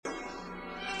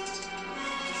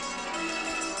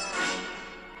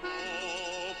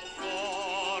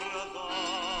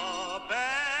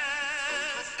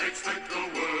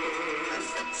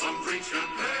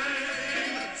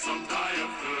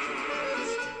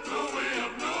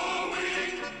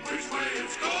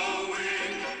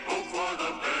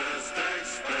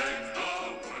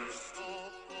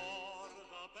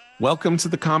Welcome to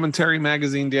the Commentary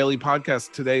Magazine Daily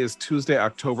Podcast. Today is Tuesday,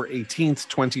 October 18th,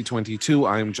 2022.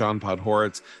 I am John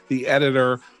Podhoretz, the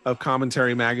editor of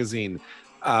Commentary Magazine,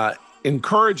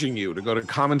 encouraging you to go to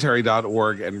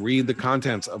commentary.org and read the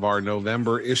contents of our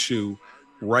November issue.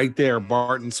 Right there,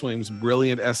 Barton Swaim's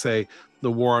brilliant essay,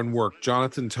 The War on Work,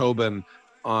 Jonathan Tobin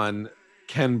on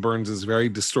Ken Burns's very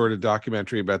distorted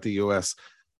documentary about the U.S.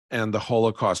 and the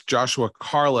Holocaust, Joshua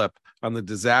Carlip on the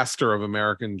disaster of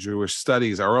American Jewish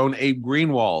studies, our own Abe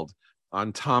Greenwald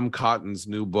on Tom Cotton's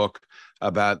new book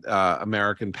about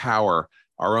American power,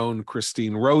 our own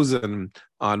Christine Rosen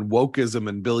on wokeism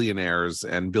and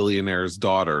billionaires'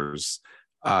 daughters.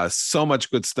 So much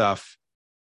good stuff.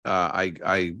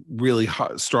 I really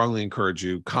strongly encourage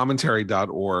you,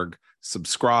 commentary.org,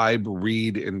 subscribe,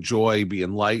 read, enjoy, be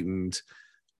enlightened,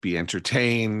 be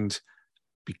entertained,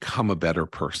 become a better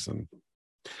person.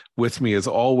 With me, as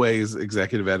always,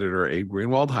 executive editor Abe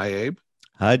Greenwald. Hi, Abe.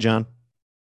 Hi, John.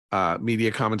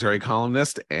 Media commentary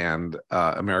columnist and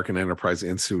American Enterprise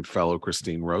Institute fellow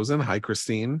Christine Rosen. Hi,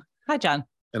 Christine. Hi, John.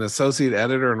 An associate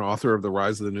editor and author of The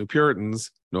Rise of the New Puritans,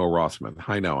 Noah Rothman.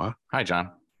 Hi, Noah. Hi, John.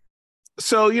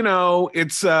 So,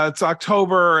 it's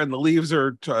October and the leaves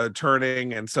are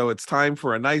turning, and so it's time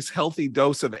for a nice, healthy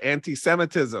dose of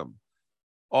anti-Semitism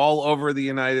all over the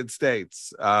United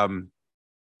States.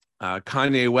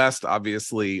 Kanye West,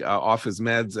 obviously off his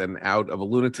meds and out of a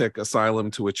lunatic asylum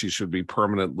to which he should be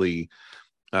permanently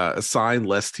assigned,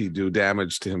 lest he do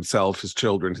damage to himself, his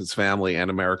children, his family, and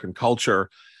American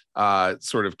culture,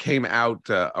 sort of came out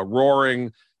a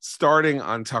roaring, starting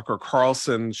on Tucker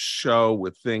Carlson's show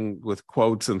with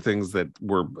quotes and things that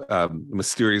were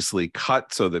mysteriously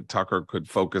cut so that Tucker could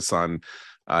focus on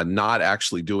not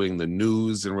actually doing the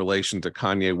news in relation to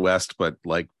Kanye West, but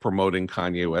like promoting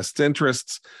Kanye West's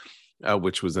interests,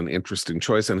 which was an interesting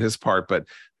choice on his part. But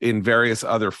in various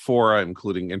other fora,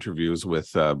 including interviews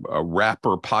with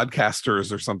rapper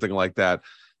podcasters or something like that,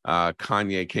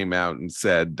 Kanye came out and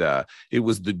said it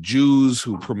was the Jews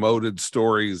who promoted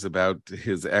stories about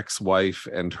his ex-wife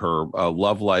and her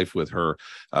love life with her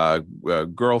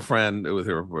girlfriend, with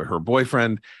her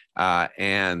boyfriend.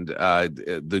 And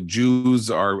the Jews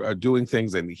are doing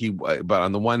things, and but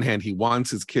on the one hand, he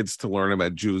wants his kids to learn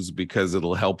about Jews because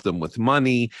it'll help them with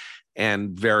money and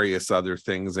various other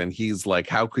things. And he's like,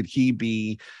 how could he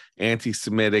be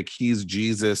anti-Semitic? He's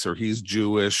Jesus, or he's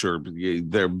Jewish, or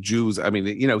they're Jews. I mean,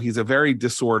 he's a very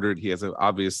disordered, he has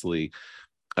obviously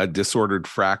a disordered,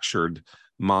 fractured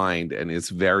mind and is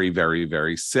very, very,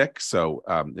 very sick. So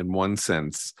in one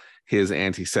sense, his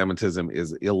anti-Semitism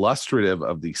is illustrative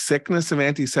of the sickness of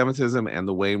anti-Semitism and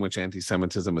the way in which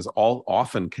anti-Semitism is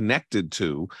often connected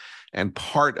to and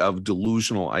part of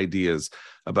delusional ideas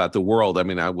about the world. I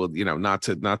mean, I will, not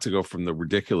to go from the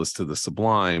ridiculous to the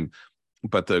sublime,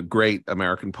 but the great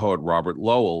American poet Robert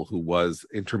Lowell, who was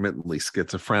intermittently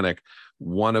schizophrenic,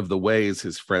 one of the ways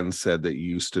his friends said that you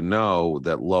used to know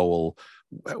that Lowell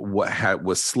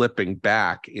was slipping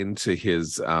back into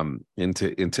his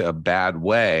into a bad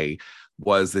way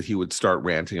was that he would start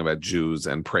ranting about Jews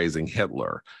and praising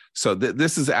Hitler. So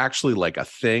this is actually like a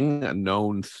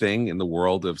known thing in the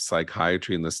world of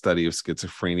psychiatry and the study of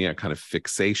schizophrenia, a kind of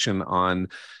fixation on.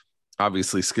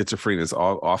 Obviously, schizophrenia is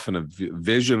often a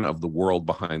vision of the world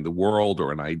behind the world,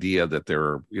 or an idea that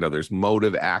there's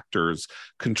motive actors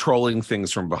controlling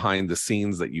things from behind the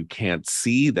scenes that you can't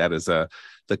see. That is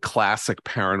the classic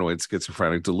paranoid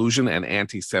schizophrenic delusion, and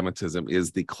anti-Semitism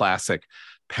is the classic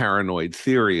paranoid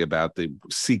theory about the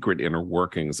secret inner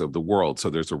workings of the world. So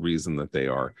there's a reason that they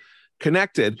are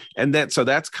connected. And so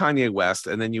that's Kanye West.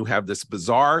 And then you have this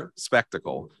bizarre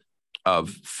spectacle of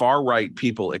far-right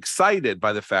people excited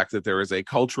by the fact that there is a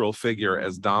cultural figure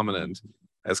as dominant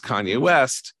as Kanye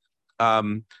West,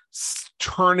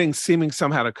 seeming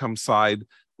somehow to come side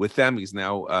with them. He's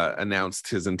now announced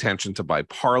his intention to buy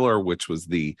Parler, which was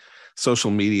the social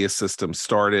media system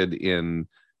started in,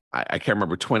 I can't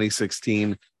remember,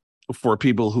 2016, for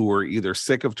people who were either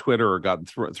sick of Twitter or gotten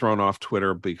thrown off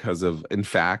Twitter because of, in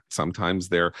fact, sometimes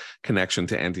their connection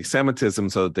to anti-Semitism,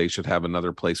 so that they should have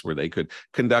another place where they could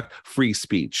conduct free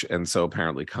speech. And so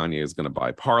apparently Kanye is going to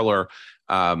buy Parler.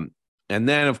 And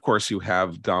then, of course, you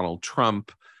have Donald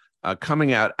Trump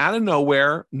coming out of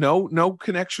nowhere, no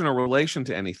connection or relation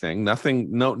to anything,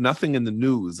 nothing in the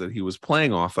news that he was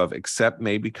playing off of, except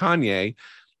maybe Kanye.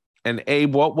 And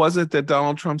Abe, what was it that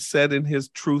Donald Trump said in his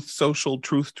social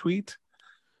truth tweet?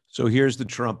 So here's the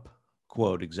Trump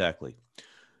quote exactly.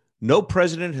 No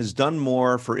president has done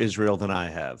more for Israel than I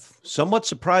have. Somewhat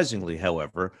surprisingly,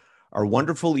 however, our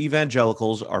wonderful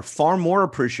evangelicals are far more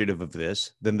appreciative of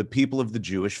this than the people of the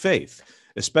Jewish faith,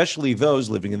 especially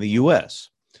those living in the U.S.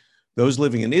 Those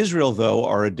living in Israel, though,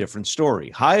 are a different story.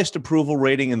 Highest approval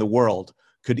rating in the world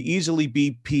could easily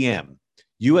be PM.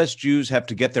 U.S. Jews have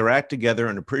to get their act together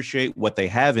and appreciate what they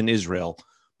have in Israel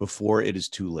before it is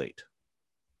too late.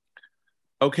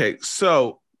 Okay,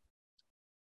 so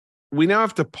we now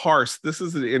have to parse. This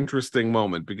is an interesting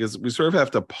moment because we sort of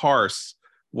have to parse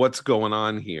what's going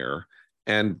on here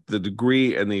and the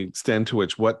degree and the extent to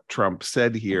which what Trump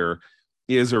said here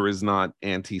is or is not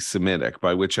anti-Semitic,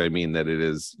 by which I mean that it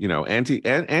is,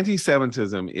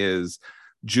 anti-Semitism is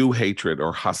Jew hatred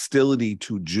or hostility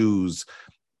to Jews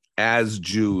as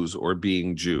Jews or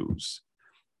being Jews.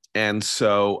 And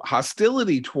so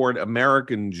hostility toward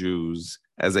American Jews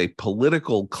as a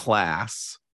political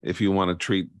class, if you want to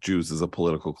treat Jews as a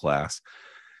political class,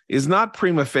 is not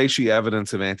prima facie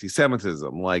evidence of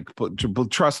anti-Semitism. Like,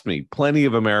 trust me, plenty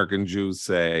of American Jews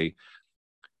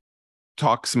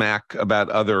talk smack about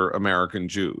other American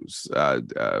Jews.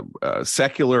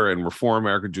 Secular and Reform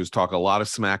American Jews talk a lot of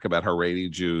smack about Haredi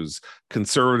Jews.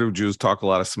 Conservative Jews talk a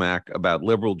lot of smack about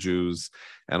liberal Jews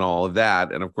and all of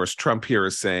that. And of course, Trump here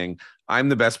is saying, I'm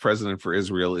the best president for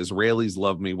Israel. Israelis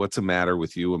love me. What's the matter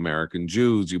with you, American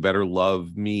Jews? You better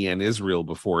love me and Israel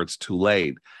before it's too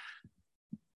late.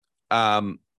 I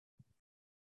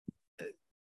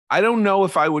don't know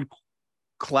if I would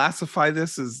classify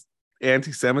this as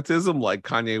anti-Semitism, like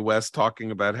Kanye West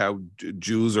talking about how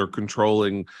Jews are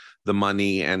controlling the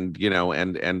money and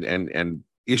and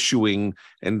issuing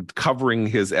and covering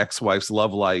his ex-wife's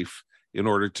love life in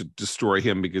order to destroy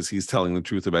him because he's telling the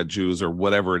truth about Jews or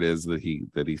whatever it is that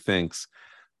he thinks.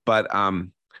 But I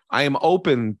am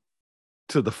open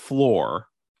to the floor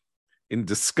in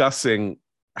discussing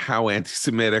how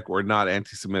anti-Semitic or not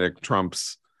anti-Semitic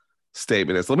Trump's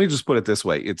statement is. Let me just put it this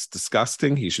way. It's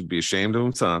disgusting. He should be ashamed of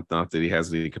himself, not that he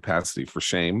has any capacity for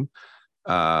shame.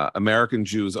 American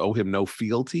Jews owe him no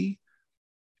fealty.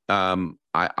 He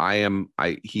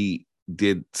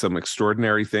did some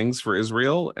extraordinary things for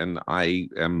Israel, and I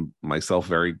am myself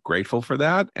very grateful for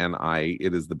that. And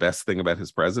it is the best thing about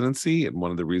his presidency, and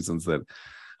one of the reasons that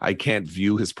I can't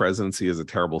view his presidency as a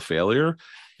terrible failure.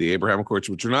 The Abraham Accords,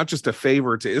 which are not just a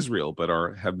favor to Israel, but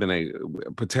have been a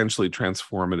potentially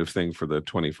transformative thing for the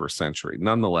 21st century.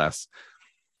 Nonetheless,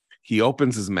 he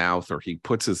opens his mouth or he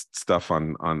puts his stuff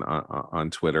on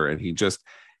Twitter, and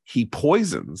he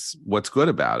poisons what's good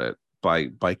about it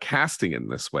by casting it in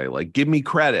this way. Like, give me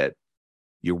credit,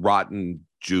 you rotten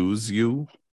Jews, you.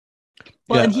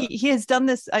 Well, Yeah. and he has done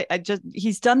this.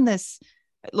 He's done this.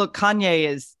 Look, Kanye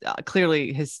is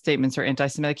clearly, his statements are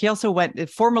anti-Semitic. He also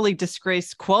formally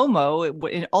disgraced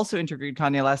Cuomo. Also interviewed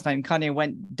Kanye last night, and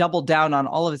Kanye doubled down on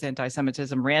all of his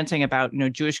anti-Semitism, ranting about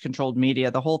Jewish-controlled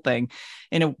media, the whole thing,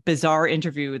 in a bizarre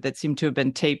interview that seemed to have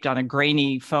been taped on a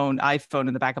grainy iPhone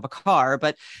in the back of a car.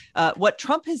 But what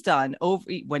Trump has done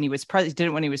when he was president, he did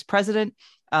it when he was president.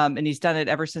 And he's done it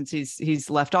ever since he's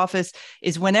left office,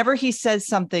 is whenever he says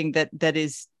something that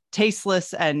is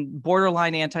tasteless and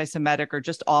borderline anti-Semitic or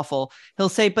just awful, he'll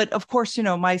say, but of course,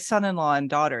 my son-in-law and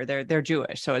daughter, they're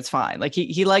Jewish, so it's fine. Like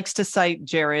he likes to cite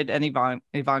Jared and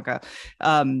Ivanka.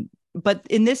 But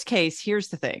in this case, here's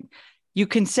the thing. You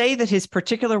can say that his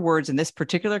particular words in this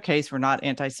particular case were not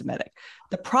anti-Semitic.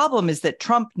 The problem is that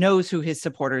Trump knows who his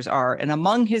supporters are. And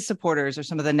among his supporters are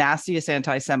some of the nastiest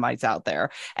anti-Semites out there.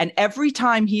 And every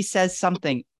time he says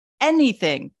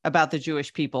anything about the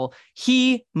Jewish people,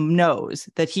 he knows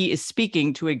that he is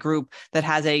speaking to a group that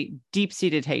has a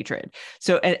deep-seated hatred.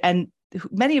 So, and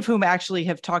many of whom actually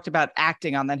have talked about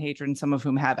acting on that hatred, and some of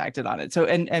whom have acted on it. So,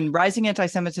 and rising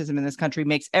anti-Semitism in this country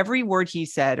makes every word he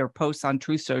said or posts on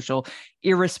Truth Social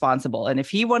irresponsible. And if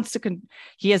he wants to,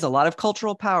 he has a lot of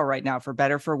cultural power right now, for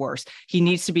better, for worse. He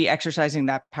needs to be exercising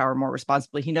that power more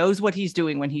responsibly. He knows what he's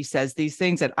doing when he says these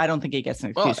things, and I don't think he gets an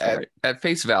excuse for it. At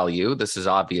face value, this is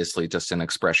obviously just an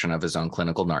expression of his own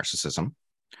clinical narcissism,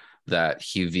 that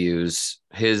he views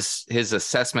his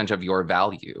assessment of your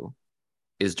value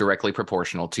is directly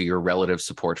proportional to your relative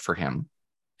support for him,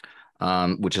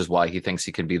 which is why he thinks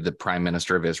he can be the prime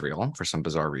minister of Israel for some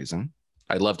bizarre reason.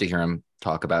 I'd love to hear him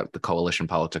talk about the coalition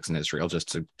politics in Israel,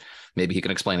 just to maybe he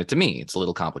can explain it to me. It's a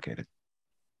little complicated.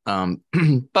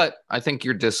 But I think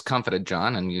you're discomfited,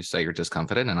 John, and you say you're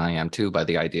discomfited, and I am too, by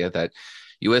the idea that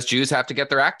U.S. Jews have to get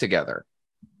their act together.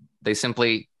 They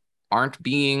simply aren't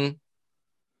being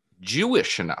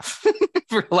Jewish enough,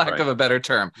 for lack of a better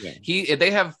term. Yeah. They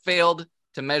have failed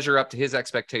to measure up to his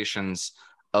expectations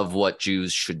of what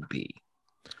Jews should be,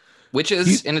 which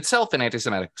is in itself an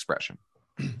anti-Semitic expression.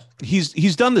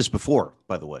 He's done this before,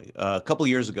 by the way. A couple of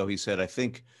years ago, he said,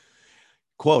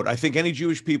 quote, I think any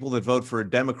Jewish people that vote for a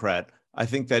Democrat, I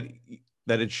think that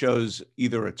that it shows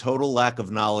either a total lack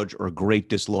of knowledge or great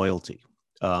disloyalty.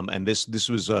 And this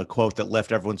was a quote that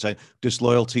left everyone saying,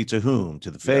 disloyalty to whom?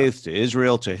 To the faith, to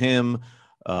Israel, to him.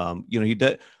 He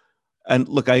did. And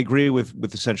look, I agree with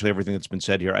essentially everything that's been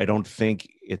said here. I don't think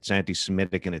it's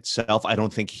anti-Semitic in itself. I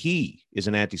don't think he is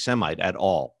an anti-Semite at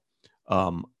all.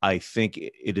 I think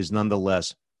it is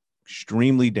nonetheless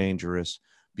extremely dangerous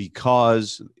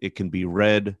because it can be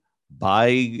read by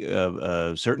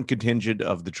a certain contingent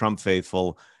of the Trump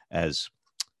faithful as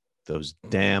those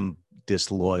damn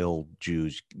disloyal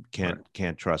Jews.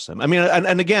 Can't trust them. I mean,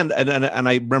 and again, and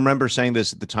I remember saying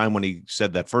this at the time when he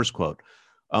said that first quote.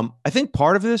 I think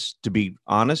part of this, to be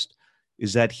honest,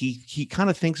 is that he kind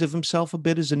of thinks of himself a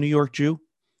bit as a New York Jew.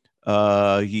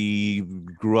 He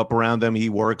grew up around them. He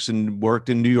worked in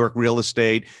New York real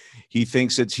estate. He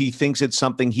thinks it's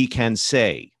something he can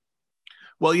say.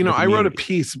 Well, I wrote a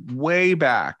piece way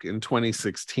back in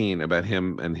 2016 about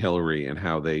him and Hillary and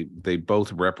how they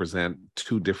both represent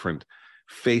two different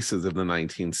faces of the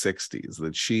 1960s.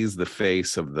 That she's the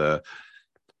face of the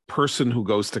person who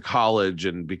goes to college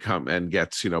and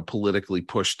gets politically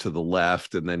pushed to the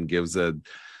left and then gives a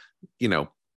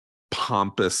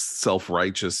pompous,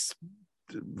 self-righteous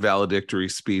valedictory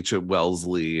speech at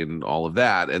Wellesley and all of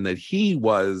that, and that he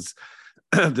was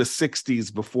the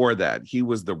 60s before that. He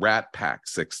was the Rat Pack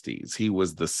 60s. He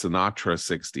was the Sinatra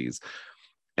 60s.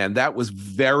 And that was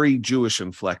very Jewish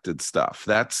inflected stuff.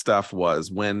 That stuff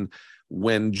was when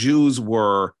Jews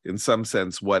were, in some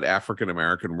sense, what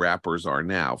African-American rappers are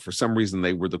now. For some reason,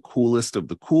 they were the coolest of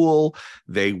the cool.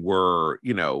 They were,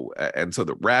 and so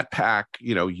the Rat Pack,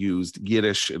 used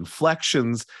Yiddish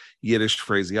inflections, Yiddish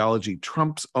phraseology.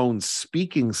 Trump's own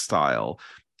speaking style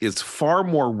is far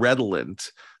more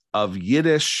redolent of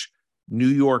Yiddish New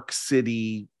York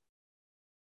City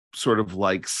sort of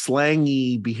like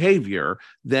slangy behavior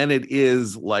than it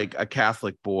is like a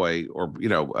Catholic boy, or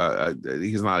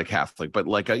he's not a Catholic, but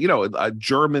like a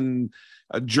German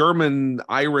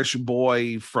Irish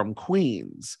boy from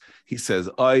Queens. He says,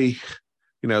 "I,"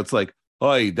 it's like,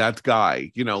 "Oi, that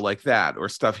guy," like that, or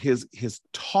stuff. His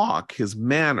talk, his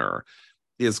manner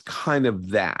is kind of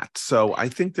that. So I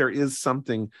think there is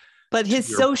something. But his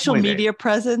social media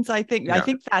presence, I think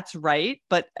that's right.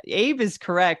 But Abe is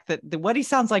correct that what he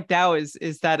sounds like now is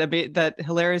that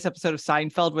hilarious episode of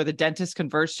Seinfeld where the dentist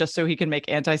converts just so he can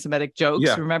make anti-Semitic jokes.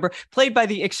 Yeah. Remember, played by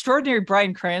the extraordinary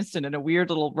Bryan Cranston in a weird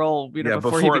little role.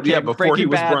 Before he became Breaking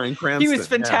Bad. Bryan Cranston. He was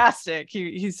fantastic. Yeah.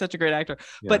 He's such a great actor.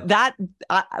 Yeah. But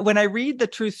when I read the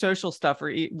Truth Social stuff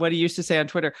or what he used to say on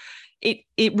Twitter,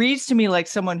 it reads to me like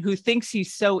someone who thinks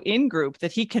he's so in group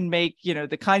that he can make,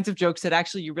 the kinds of jokes that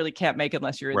actually you really can't make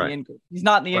unless you're in the in group. He's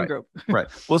not in the in group. Right.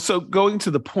 Well, so going to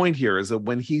the point here is that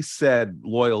when he said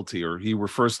loyalty, or he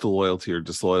refers to loyalty or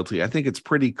disloyalty, I think it's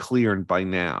pretty clear by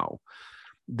now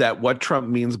that what Trump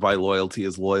means by loyalty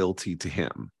is loyalty to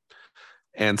him.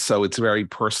 And so it's very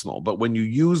personal. But when you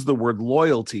use the word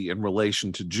loyalty in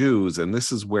relation to Jews, and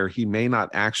this is where he may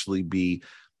not actually be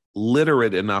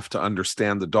literate enough to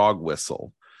understand the dog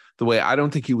whistle, the way I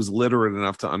don't think he was literate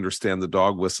enough to understand the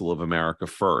dog whistle of America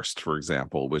First, for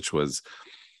example, which was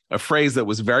a phrase that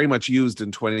was very much used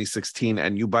in 2016.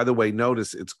 And you, by the way,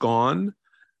 notice it's gone.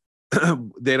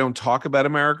 They don't talk about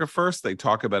America First. They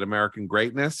talk about American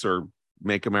greatness or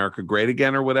make America great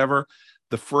again or whatever.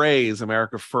 The phrase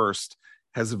America First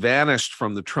has vanished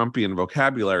from the Trumpian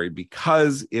vocabulary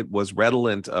because it was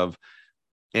redolent of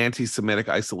anti-Semitic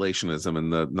isolationism in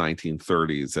the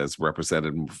 1930s, as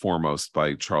represented foremost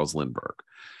by Charles Lindbergh.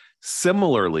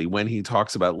 Similarly, when he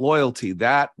talks about loyalty,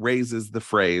 that raises the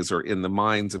phrase, or in the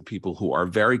minds of people who are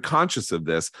very conscious of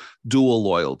this, dual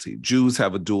loyalty. Jews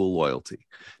have a dual loyalty.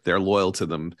 They're loyal to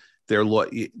them.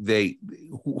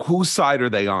 Whose side are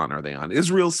they on? Are they on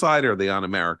Israel's side or are they on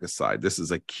America's side? This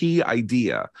is a key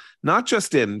idea, not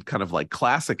just in kind of like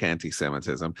classic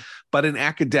anti-Semitism, but in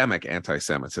academic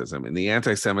anti-Semitism, in the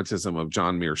anti-Semitism of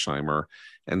John Mearsheimer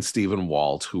and Stephen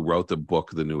Walt, who wrote the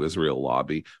book, The New Israel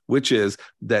Lobby, which is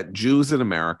that Jews in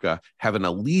America have an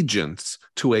allegiance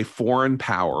to a foreign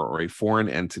power or a foreign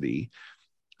entity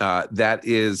that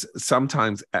is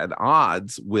sometimes at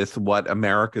odds with what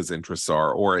America's interests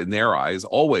are, or in their eyes,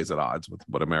 always at odds with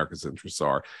what America's interests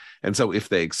are. And so if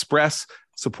they express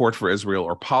support for Israel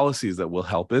or policies that will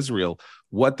help Israel,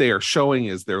 what they are showing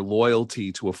is their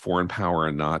loyalty to a foreign power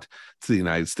and not to the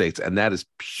United States. And that is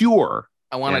pure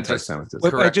I want to just correct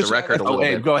the record a little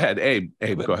bit. Go ahead, Abe,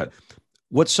 go ahead.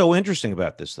 What's so interesting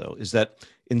about this, though, is that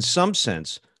in some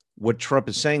sense, what Trump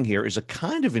is saying here is a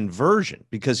kind of inversion,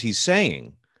 because he's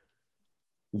saying,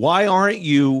 why aren't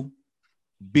you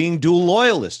being dual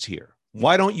loyalists here?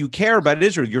 Why don't you care about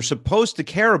Israel? You're supposed to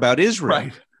care about Israel.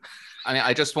 Right. I mean,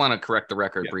 I just want to correct the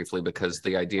record Yeah. briefly, because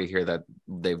the idea here that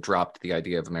they've dropped the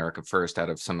idea of America First out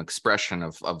of some expression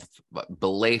of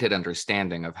belated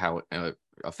understanding of how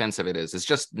offensive it is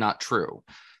just not true.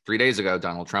 3 days ago,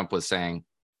 Donald Trump was saying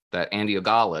that Andy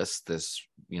Ogalis, this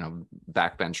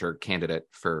backbencher candidate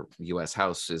for U.S.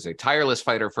 House, is a tireless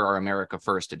fighter for our America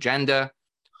First agenda.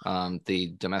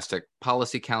 The Domestic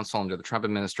Policy Council under the Trump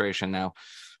administration now.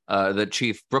 The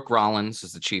chief, Brooke Rollins,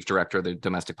 is the chief director of the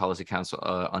Domestic Policy Council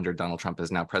under Donald Trump,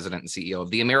 is now president and CEO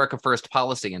of the America First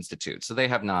Policy Institute. So they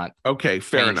have not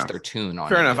fair enough. their tune on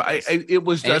fair enough. It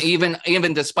was just, and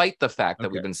even despite the fact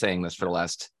that we've been saying this for the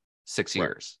last 6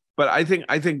 years. But I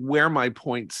think where my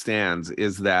point stands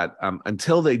is that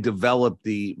until they developed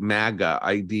the MAGA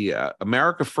idea,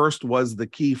 America First was the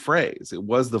key phrase. It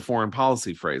was the foreign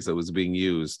policy phrase that was being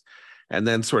used, and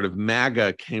then sort of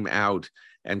MAGA came out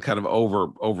and kind of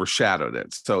overshadowed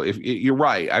it. So if you're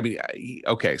right, I mean,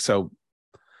 okay, so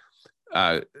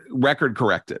record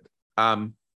corrected.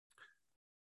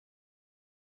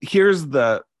 Here's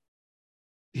the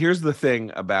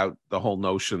thing about the whole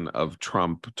notion of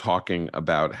Trump talking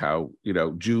about how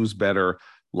Jews better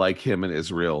like him in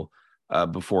Israel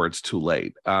before it's too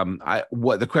late.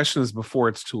 What the question is, before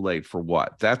it's too late for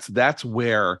what? That's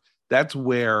where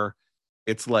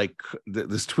it's like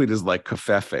this tweet is like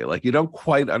kafefe. Like, you don't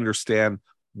quite understand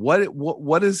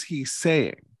what is he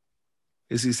saying.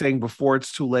 Is he saying before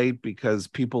it's too late because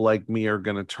people like me are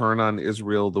going to turn on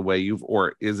Israel the way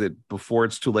or is it before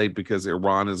it's too late because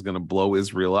Iran is going to blow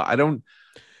Israel up? I don't.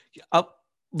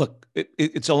 Look,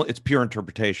 it's pure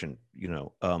interpretation.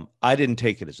 I didn't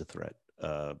take it as a threat.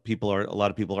 A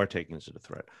lot of people are taking it as a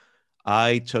threat.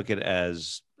 I took it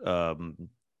as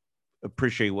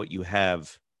appreciate what you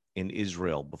have in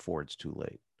Israel before it's too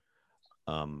late.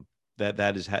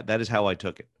 That is how I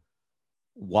took it.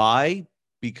 Why?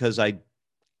 Because I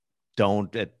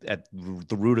don't, at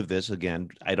the root of this, again,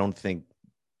 I don't think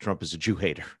Trump is a Jew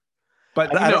hater.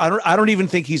 But I don't even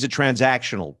think he's a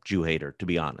transactional Jew hater, to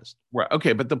be honest. Right.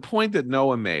 Okay. But the point that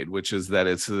Noah made, which is that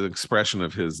it's an expression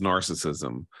of his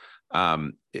narcissism,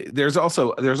 there's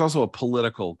also a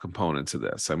political component to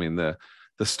this. I mean, the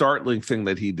startling thing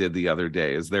that he did the other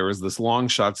day is there was this long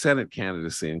shot Senate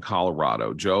candidacy in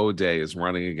Colorado. Joe O'Dea is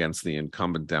running against the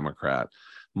incumbent Democrat,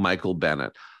 Michael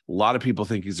Bennet. A lot of people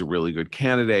think he's a really good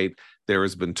candidate. There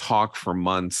has been talk for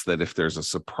months that if there's a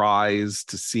surprise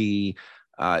to see,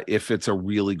 if it's a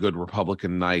really good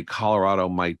Republican night, Colorado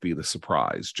might be the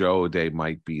surprise. Joe O'Dea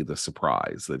might be the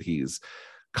surprise, that he's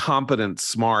competent,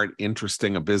 smart,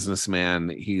 interesting, a businessman.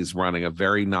 He's running a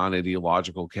very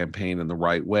non-ideological campaign in the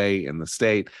right way in the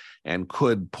state and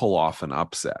could pull off an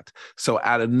upset. So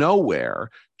out of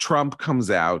nowhere, Trump comes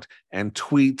out and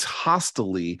tweets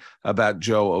hostilely about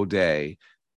Joe O'Dea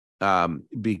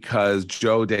because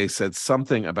Joe O'Dea said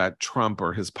something about Trump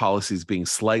or his policies being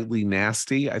slightly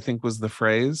nasty, I think was the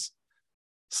phrase.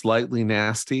 Slightly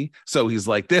nasty. So he's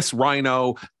like, this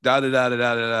rhino,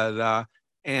 da-da-da-da-da-da-da.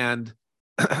 And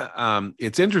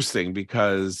it's interesting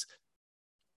because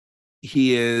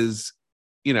he is,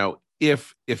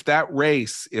 if that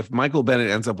race, if Michael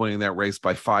Bennet ends up winning that race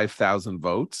by 5,000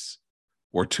 votes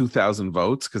or 2,000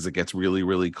 votes, because it gets really,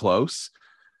 really close,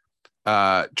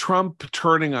 Trump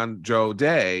turning on Joe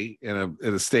O'Dea in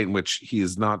a state in which he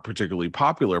is not particularly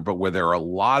popular, but where there are a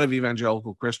lot of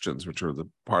evangelical Christians, which are the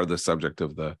part of the subject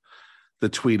of the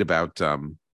tweet about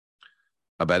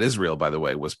Israel, by the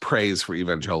way, was praise for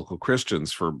evangelical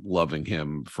Christians for loving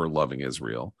him, for loving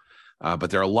Israel.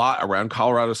 But there are a lot around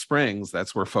Colorado Springs.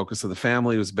 That's where Focus of the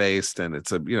Family was based. And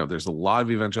it's there's a lot of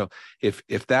evangelical.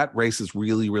 If that race is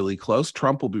really, really close,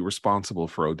 Trump will be responsible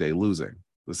for O'Dea losing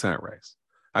the Senate race.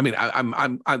 I mean,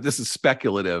 I'm this is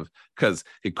speculative because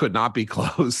it could not be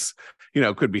close.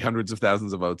 It could be hundreds of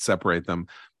thousands of votes separate them.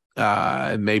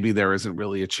 And maybe there isn't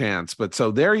really a chance. But so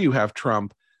there you have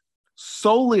Trump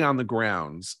solely on the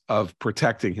grounds of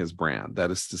protecting his brand. That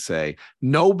is to say,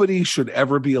 nobody should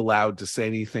ever be allowed to say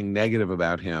anything negative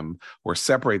about him or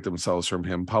separate themselves from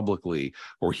him publicly,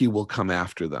 or he will come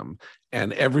after them.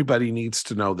 And everybody needs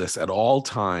to know this at all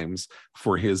times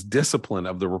for his discipline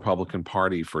of the Republican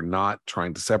Party for not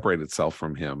trying to separate itself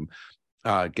from him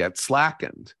get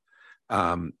slackened.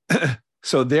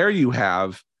 So there you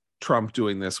have Trump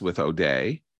doing this with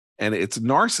O'Dea. And it's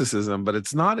narcissism, but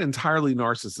it's not entirely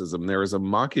narcissism. There is a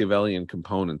Machiavellian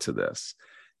component to this.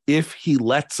 If he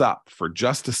lets up for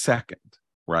just a second,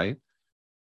 right,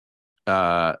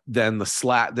 then the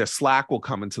slack will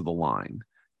come into the line,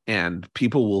 and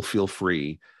people will feel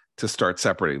free to start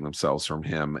separating themselves from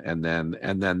him. And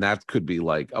then that could be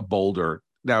like a boulder.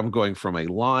 Now I'm going from a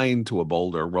line to a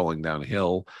boulder rolling down a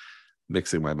hill,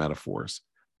 mixing my metaphors.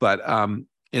 But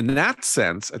in that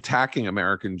sense, attacking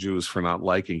American Jews for not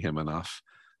liking him enough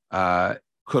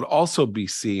could also be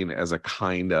seen as a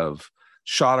kind of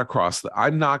shot across the,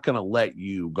 I'm not going to let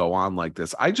you go on like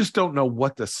this. I just don't know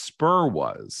what the spur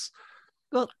was.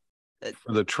 Well,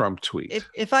 for the Trump tweet.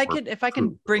 If I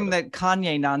can bring the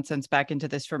Kanye nonsense back into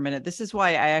this for a minute, this is why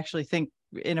I actually think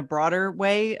in a broader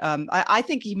way, I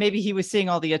think maybe he was seeing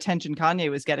all the attention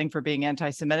Kanye was getting for being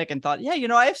anti-Semitic and thought, yeah,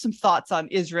 I have some thoughts on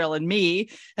Israel and me,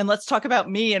 and let's talk about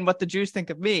me and what the Jews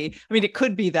think of me. I mean, it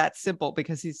could be that simple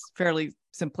because he's fairly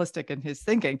simplistic in his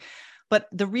thinking. But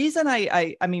the reason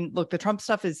I mean, look, the Trump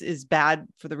stuff is bad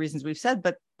for the reasons we've said,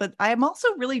 but I am also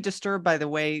really disturbed by the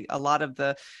way a lot of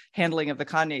the handling of the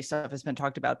Kanye stuff has been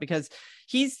talked about, because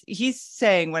he's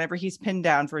saying whenever he's pinned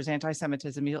down for his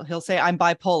anti-Semitism, he'll say I'm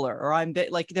bipolar, or I'm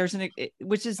like,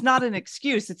 which is not an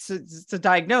excuse. It's a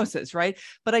diagnosis, right?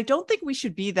 But I don't think we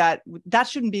should be that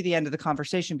shouldn't be the end of the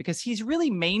conversation, because he's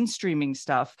really mainstreaming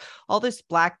stuff. All this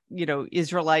black,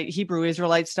 Israelite, Hebrew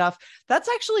Israelite stuff, that's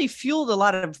actually fueled a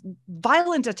lot of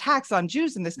violent attacks on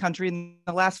Jews in this country in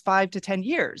the last 5 to 10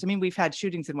 years. I mean, we've had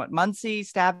shootings in Muncie,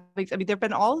 stabbings. I mean, there've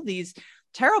been all of these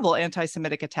terrible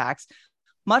anti-Semitic attacks,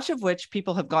 much of which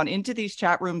people have gone into these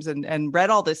chat rooms and read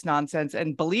all this nonsense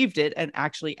and believed it and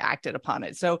actually acted upon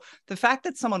it. So the fact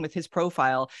that someone with his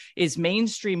profile is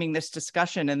mainstreaming this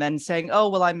discussion and then saying, oh,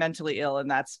 well, I'm mentally ill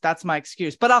and that's my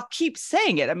excuse, but I'll keep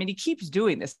saying it. I mean, he keeps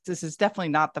doing this. This is definitely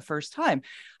not the first time.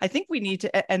 I think we need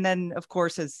to, and then of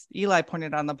course, as Eli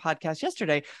pointed out on the podcast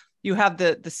yesterday, you have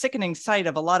the sickening sight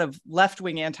of a lot of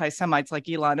left-wing anti-Semites like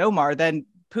Ilhan Omar then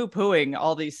poo-pooing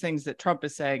all these things that Trump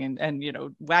is saying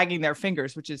and wagging their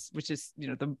fingers, which is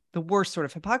the worst sort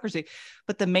of hypocrisy.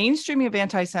 But the mainstreaming of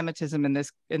anti-Semitism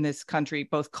in this country,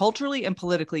 both culturally and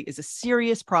politically, is a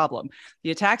serious problem.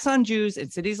 The attacks on Jews in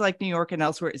cities like New York and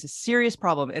elsewhere is a serious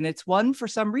problem, and it's one for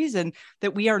some reason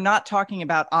that we are not talking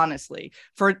about honestly,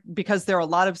 because there are a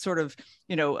lot of sort of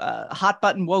hot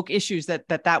button woke issues that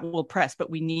will press, but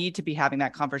we need to be having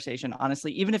that conversation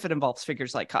honestly, even if it involves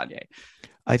figures like Kanye.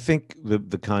 I think the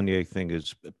Kanye thing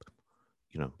is,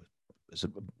 as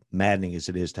maddening as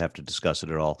it is to have to discuss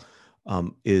it at all,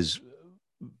 is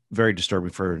very disturbing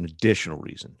for an additional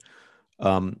reason,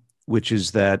 which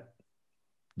is that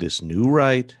this new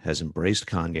right has embraced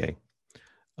Kanye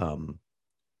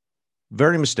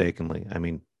very mistakenly. I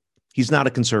mean, he's not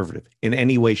a conservative in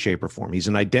any way, shape, or form. He's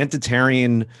an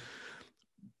identitarian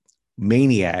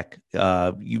maniac.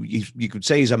 You could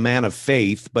say he's a man of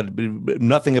faith, but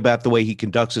nothing about the way he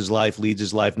conducts his life, leads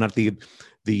his life, not the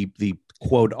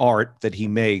quote art that he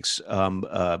makes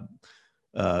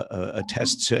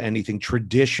attests to anything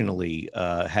traditionally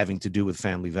having to do with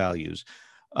family values.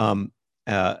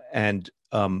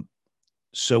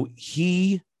 So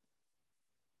he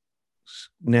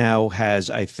now has,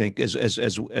 I think, as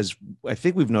I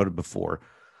think we've noted before,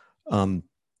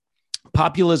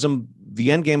 populism,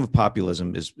 the end game of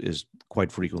populism is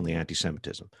quite frequently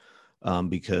anti-Semitism,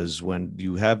 because when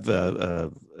you have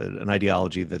an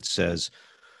ideology that says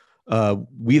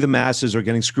we the masses are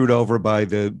getting screwed over by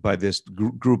this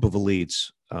group of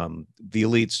elites, the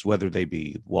elites, whether they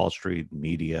be Wall Street,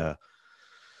 media,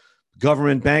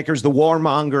 government, bankers, the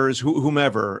warmongers,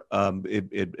 whomever,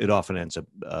 it often ends up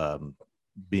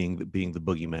being the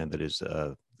boogeyman that is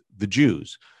the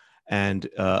Jews, and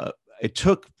it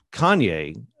took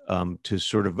Kanye to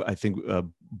sort of, I think,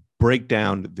 break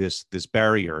down this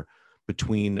barrier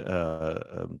between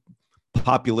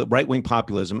right-wing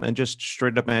populism and just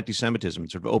straight up anti-Semitism,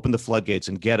 and sort of open the floodgates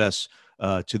and get us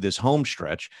to this home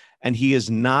stretch. And he is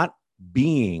not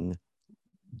being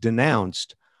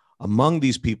denounced among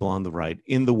these people on the right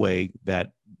in the way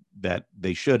that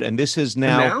they should. And this is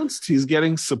now announced. He's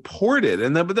getting supported,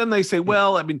 but then they say,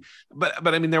 well, I mean, but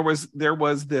I mean, there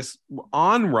was this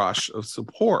onrush of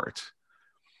support.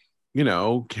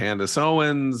 Candace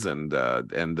Owens and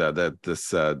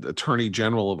this Attorney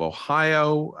General of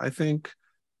Ohio, I think,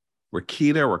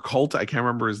 Rakolta, I can't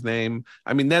remember his name.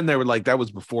 I mean, then they were like, that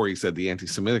was before he said the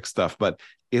anti-Semitic stuff, but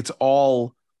it's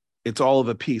all of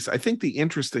a piece. I think the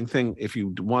interesting thing, if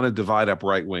you want to divide up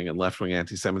right-wing and left-wing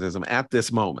anti-Semitism at this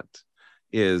moment,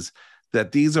 is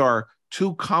that these are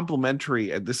two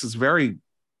complementary, and this is very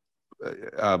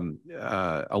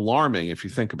alarming if you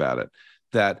think about it,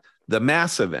 that the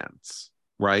mass events,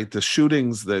 right, the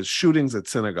shootings at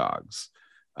synagogues,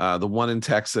 the one in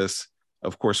Texas,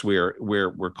 of course,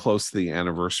 we're close to the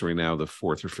anniversary now, the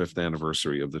 4th or 5th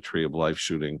anniversary of the Tree of Life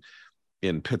shooting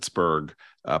in Pittsburgh,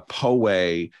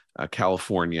 Poway,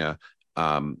 California.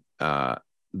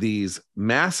 These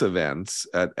mass events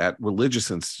at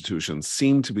religious institutions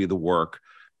seem to be the work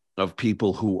of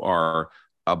people who are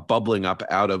bubbling up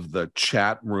out of the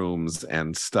chat rooms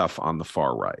and stuff on the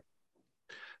far right.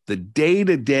 The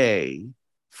day-to-day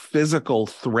physical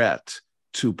threat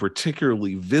to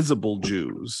particularly visible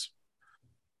Jews,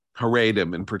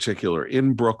 Haredim in particular,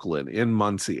 in Brooklyn, in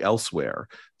Monsey, elsewhere,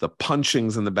 the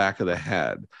punchings in the back of the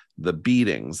head, the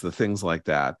beatings, the things like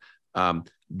that,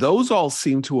 those all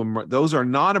seem to those are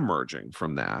not emerging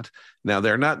from that. Now,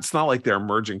 they're not, it's not like they're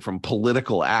emerging from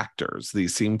political actors.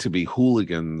 These seem to be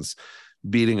hooligans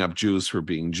beating up Jews for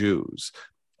being Jews.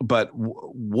 But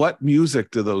what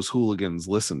music do those hooligans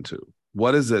listen to?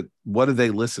 What is it? What do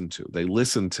they listen to? They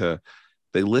listen to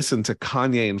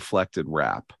Kanye inflected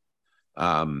rap.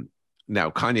 Now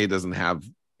Kanye doesn't have,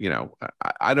 we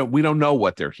don't know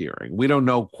what they're hearing. We don't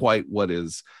know quite what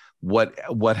has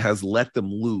let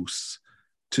them loose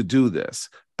to do this,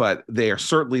 but they are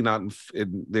certainly not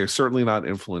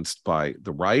influenced by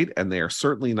the right, and they are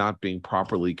certainly not being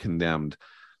properly condemned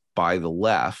by the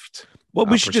left. Well,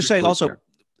 we should just say also,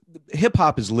 hip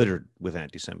hop is littered with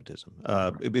anti-Semitism.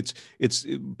 It's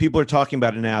people are talking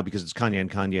about it now because it's Kanye,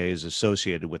 and Kanye is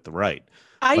associated with the right.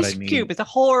 Ice Cube is a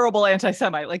horrible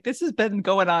anti-Semite. Like, this has been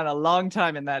going on a long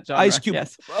time in that genre. Ice Cube,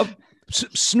 yes.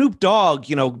 Snoop Dogg,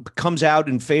 comes out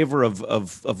in favor of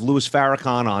Louis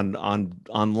Farrakhan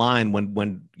online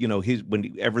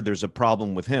whenever there's a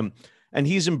problem with him, and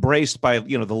he's embraced by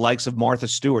the likes of Martha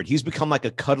Stewart. He's become like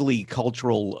a cuddly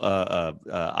cultural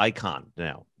icon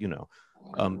now.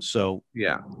 So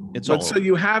yeah, so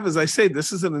you have, as I say,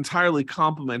 this is an entirely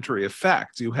complementary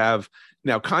effect. You have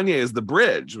now Kanye is the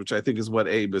bridge, which I think is what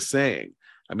Abe is saying.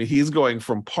 I mean, he's going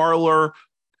from Parler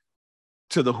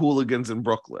to the hooligans in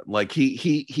Brooklyn. Like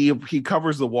he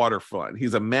covers the waterfront.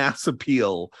 He's a mass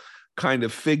appeal kind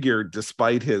of figure,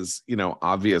 despite his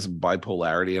obvious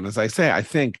bipolarity. And as I say, I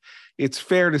think it's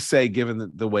fair to say,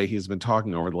 given the way he's been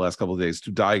talking over the last couple of days,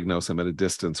 to diagnose him at a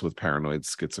distance with paranoid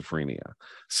schizophrenia.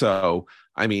 So,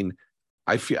 I mean,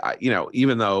 I feel,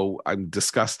 even though I'm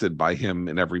disgusted by him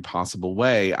in every possible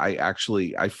way,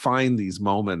 I find these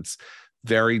moments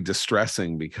very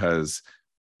distressing, because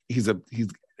he's a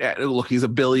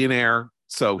billionaire,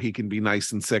 so he can be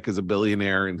nice and sick as a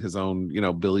billionaire in his own,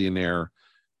 billionaire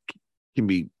can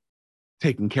be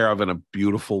taken care of in a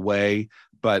beautiful way.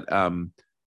 But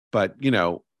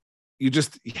you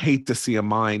just hate to see a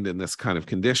mind in this kind of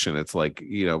condition. It's like,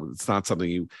 it's not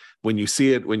something when you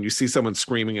see someone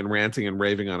screaming and ranting and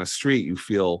raving on a street, you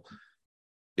feel,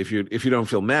 if you don't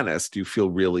feel menaced, you feel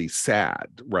really sad,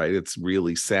 right? It's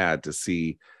really sad to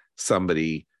see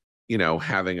somebody,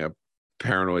 having a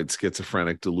paranoid,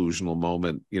 schizophrenic, delusional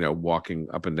moment, walking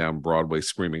up and down Broadway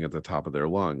screaming at the top of their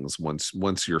lungs once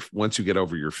you get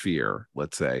over your fear,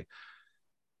 let's say.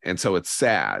 And so it's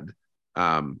sad.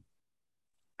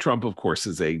 Trump, of course,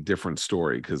 is a different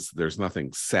story, because there's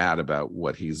nothing sad about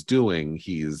what he's doing.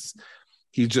 He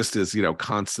just is,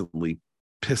 constantly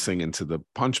pissing into the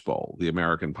punch bowl, the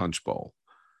American punch bowl,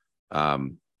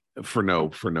 for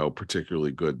no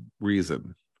particularly good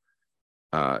reason.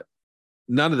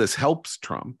 None of this helps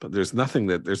Trump. There's nothing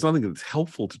that's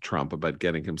helpful to Trump about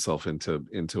getting himself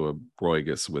into a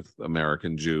broigus with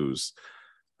American Jews.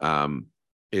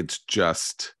 It's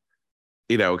just,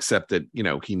 except that,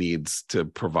 he needs to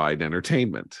provide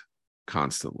entertainment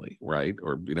constantly, right?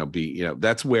 Or,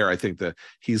 that's where I think that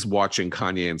he's watching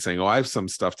Kanye and saying, oh, I have some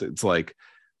stuff it's like,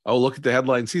 oh, look at the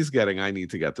headlines he's getting, I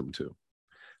need to get them too.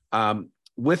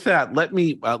 With that, let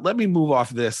me move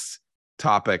off this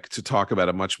topic to talk about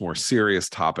a much more serious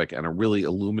topic, and a really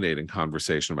illuminating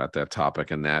conversation about that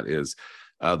topic, and that is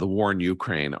the war in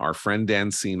Ukraine. Our friend Dan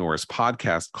Senor's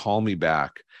podcast, Call Me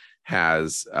Back,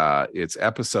 has its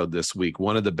episode this week,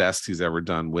 one of the best he's ever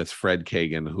done, with Fred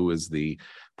Kagan, who is the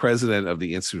president of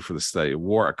the Institute for the Study of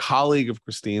War, a colleague of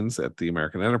Christine's at the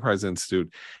American Enterprise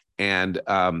Institute, and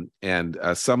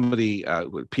somebody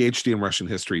with PhD in Russian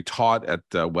history, taught at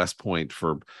West Point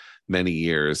for many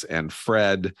years. And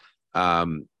Fred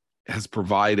has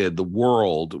provided the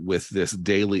world with this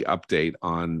daily update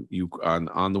on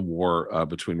the war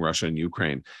between Russia and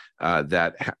Ukraine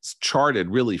that has charted,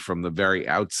 really from the very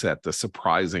outset, the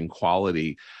surprising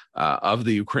quality of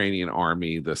the Ukrainian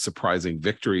army, the surprising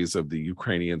victories of the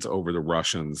Ukrainians over the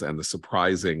Russians, and the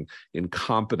surprising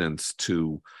incompetence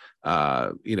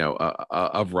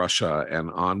of Russia and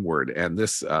onward. And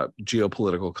this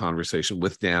geopolitical conversation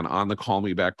with Dan on the Call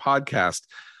Me Back podcast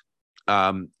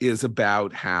is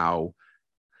about how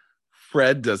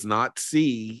Fred does not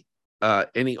see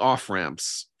any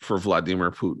off-ramps for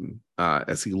Vladimir Putin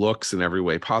as he looks in every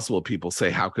way possible. People say,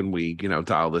 how can we,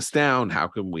 dial this down? How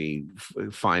can we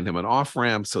find him an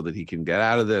off-ramp so that he can get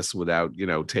out of this without,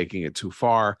 taking it too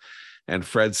far? And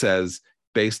Fred says,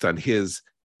 based on his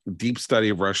deep study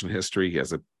of Russian history. He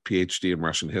has a PhD in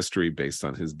Russian history based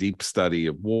on his deep study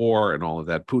of war and all of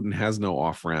that. Putin has no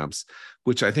off ramps,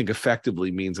 which I think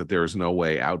effectively means that there is no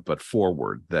way out but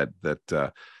forward. That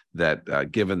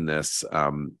given this,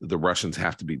 the Russians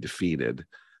have to be defeated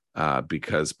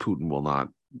because Putin will not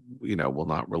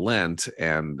relent.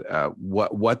 And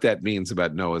what that means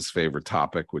about Noah's favorite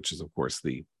topic, which is of course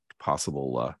the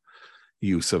possible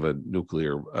use of a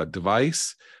nuclear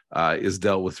device, is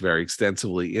dealt with very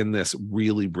extensively in this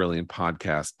really brilliant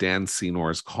podcast, Dan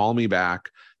Senor's Call Me Back.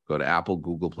 Go to Apple,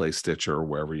 Google Play, Stitcher, or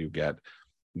wherever you get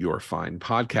your fine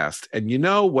podcast. And you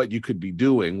know what you could be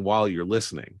doing while you're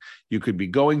listening? You could be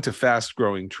going to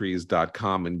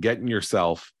fastgrowingtrees.com and getting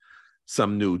yourself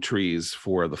some new trees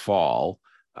for the fall.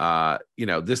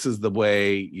 This is the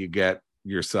way you get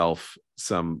yourself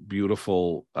some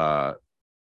beautiful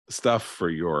stuff for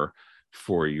your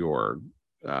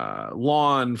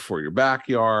lawn, for your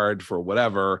backyard, for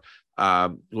whatever,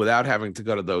 without having to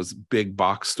go to those big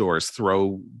box stores,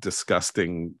 throw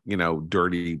disgusting,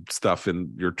 dirty stuff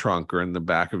in your trunk or in the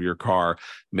back of your car,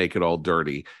 make it all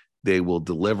dirty. They will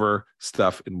deliver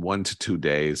stuff in 1 to 2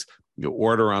 days. You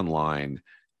order online.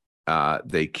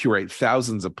 They curate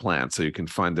thousands of plants so you can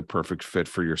find the perfect fit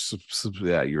for your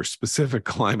specific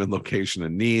climate, location,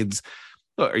 and needs.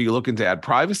 Are you looking to add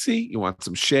privacy? You want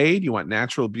some shade? You want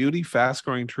natural beauty? Fast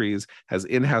Growing Trees has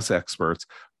in-house experts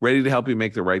ready to help you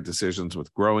make the right decisions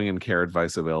with growing and care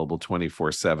advice available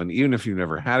 24/7. Even if you've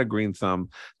never had a green thumb,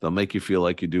 they'll make you feel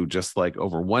like you do, just like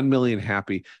over 1 million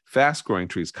happy Fast Growing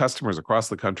Trees customers across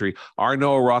the country. Our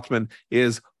Noah Rothman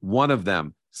is one of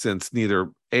them, since neither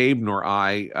Abe nor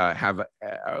I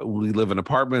we live in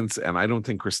apartments, and I don't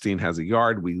think Christine has a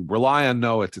yard. We rely on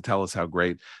Noah to tell us how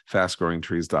great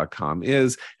fastgrowingtrees.com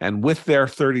is. And with their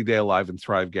 30-day Alive and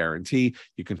Thrive guarantee,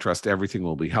 you can trust everything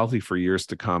will be healthy for years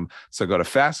to come. So go to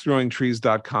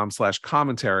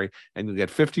fastgrowingtrees.com/commentary, and you'll get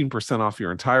 15% off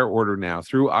your entire order now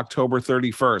through October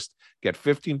 31st. Get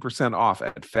 15% off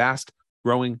at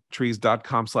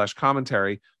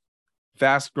fastgrowingtrees.com/commentary.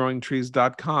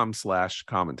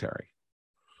 fastgrowingtrees.com/commentary.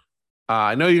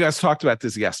 I know you guys talked about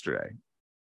this yesterday,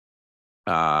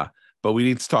 but we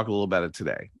need to talk a little about it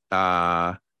today.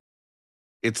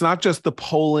 It's not just the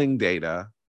polling data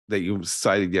that you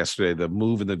cited yesterday, the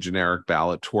move in the generic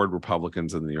ballot toward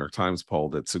Republicans in the New York Times poll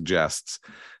that suggests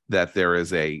that there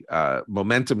is a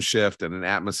momentum shift and an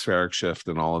atmospheric shift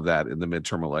and all of that in the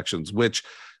midterm elections, which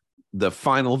the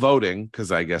final voting,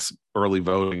 because I guess early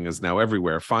voting is now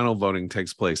everywhere, final voting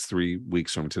takes place 3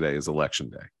 weeks from today, is Election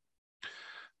Day.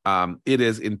 It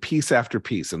is in piece after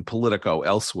piece, in Politico,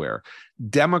 elsewhere.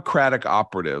 Democratic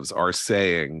operatives are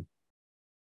saying,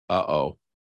 I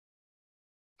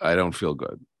don't feel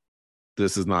good.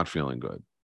 This is not feeling good.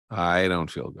 I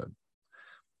don't feel good.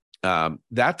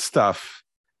 That stuff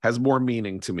has more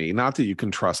meaning to me. Not that you can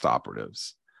trust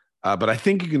operatives, but I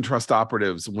think you can trust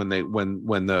operatives when the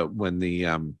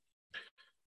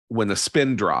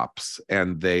spin drops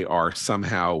and they are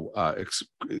somehow,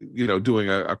 doing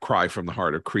a cry from the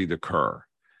heart, a cri de coeur.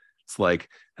 It's like,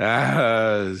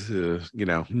 I've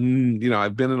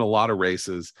been in a lot of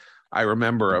races. I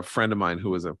remember a friend of mine who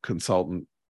was a consultant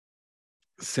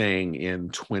saying in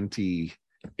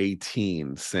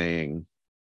 2018,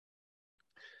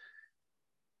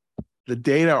 the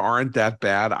data aren't that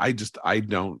bad. I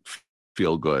don't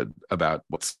feel good about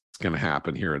what's going to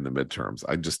happen here in the midterms.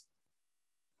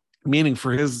 Meaning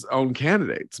for his own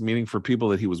candidates, meaning for people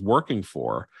that he was working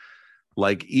for,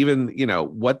 like even,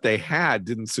 what they had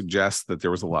didn't suggest that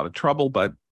there was a lot of trouble,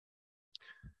 but,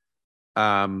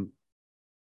 and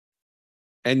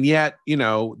yet,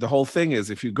 the whole thing is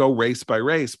if you go race by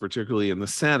race, particularly in the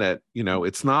Senate,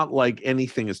 it's not like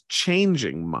anything is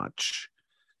changing much.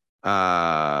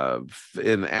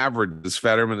 In averages,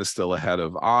 Fetterman is still ahead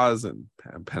of Oz in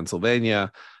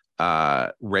Pennsylvania.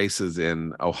 Races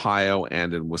in Ohio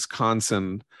and in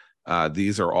Wisconsin.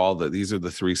 These are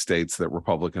the 3 states that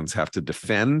Republicans have to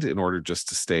defend in order just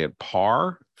to stay at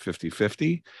par,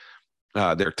 50-50.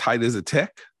 They're tight as a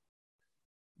tick,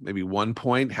 maybe 1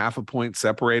 point, half a point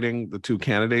separating the 2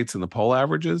 candidates in the poll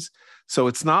averages. So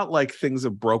it's not like things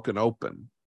have broken open,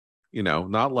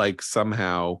 not like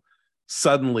somehow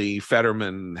suddenly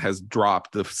Fetterman has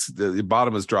dropped, the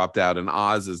bottom has dropped out, and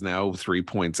Oz is now 3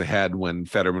 points ahead when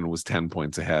Fetterman was 10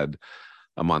 points ahead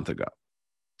a month ago.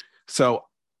 So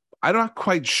I'm not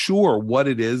quite sure what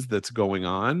it is that's going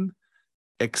on,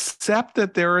 except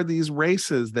that there are these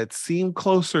races that seem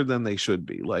closer than they should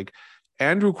be. Like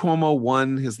Andrew Cuomo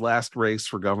won his last race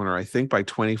for governor, I think by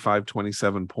 25,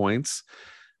 27 points.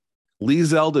 Lee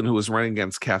Zeldin, who was running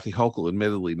against Kathy Hochul,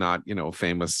 admittedly not, a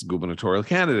famous gubernatorial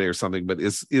candidate or something, but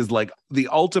is like the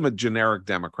ultimate generic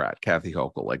Democrat, Kathy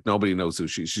Hochul. Like nobody knows who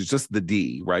she's just the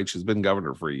D, right? She's been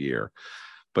governor for a year,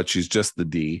 but she's just the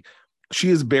D. She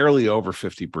is barely over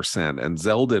 50%, and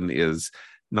Zeldin is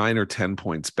 9 or 10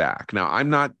 points back.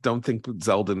 Now, don't think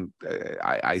Zeldin,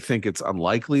 I think it's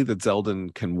unlikely that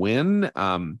Zeldin can win.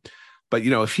 But,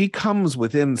 if he comes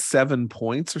within 7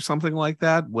 points or something like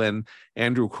that, when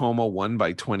Andrew Cuomo won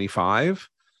by 25,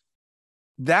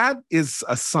 that is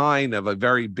a sign of a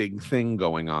very big thing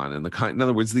going on in in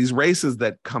other words, these races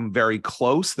that come very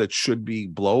close that should be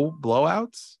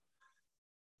blowouts.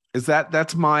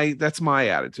 That's my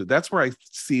attitude. That's where I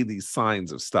see these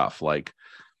signs of stuff. Like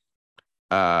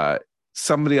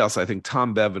somebody else, I think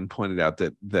Tom Bevan pointed out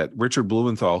that Richard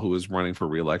Blumenthal, who is running for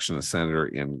re-election as senator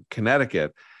in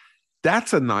Connecticut,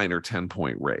 that's a 9 or 10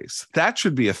 point race. That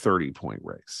should be a 30 point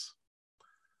race.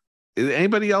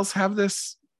 Anybody else have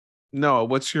this? No.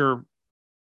 What do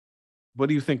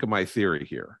you think of my theory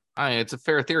here? It's a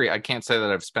fair theory. I can't say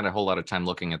that I've spent a whole lot of time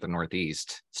looking at the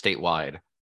Northeast statewide,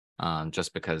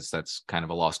 just because that's kind of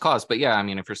a lost cause. But yeah, I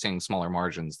mean, if you're seeing smaller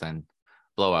margins than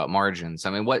blowout margins, I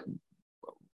mean, what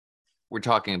we're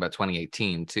talking about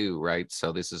 2018 too, right?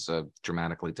 So this is a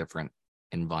dramatically different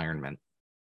environment.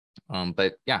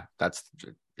 But yeah, that's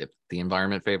if the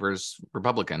environment favors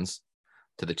Republicans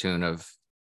to the tune of,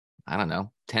 I don't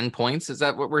know, 10 points. Is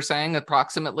that what we're saying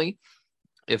approximately?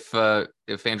 If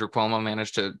Andrew Cuomo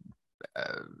managed to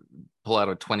pull out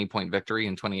a 20-point victory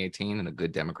in 2018 in a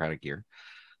good Democratic year.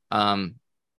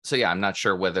 So yeah, I'm not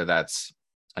sure whether that's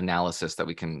analysis that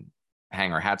we can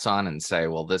hang our hats on and say,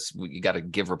 well, you got to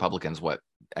give Republicans what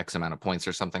X amount of points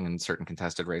or something in certain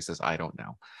contested races. I don't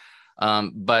know.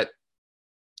 But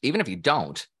even if you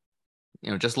don't,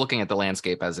 just looking at the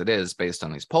landscape as it is based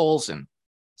on these polls, and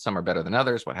some are better than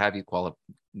others, what have you,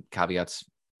 caveats,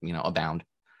 abound.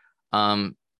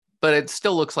 But it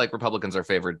still looks like Republicans are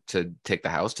favored to take the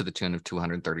House to the tune of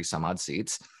 230 some odd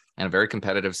seats, and a very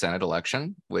competitive Senate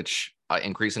election, which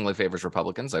increasingly favors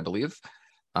Republicans, I believe.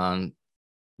 1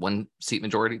 seat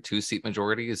majority, 2 seat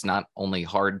majority is not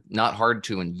hard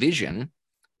to envision,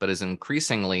 but is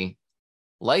increasingly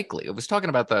likely. I was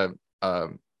talking about the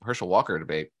Herschel Walker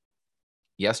debate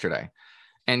yesterday,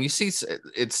 and you see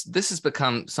this has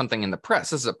become something in the press.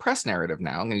 This is a press narrative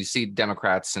now, and you see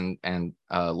Democrats and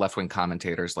left-wing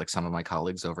commentators like some of my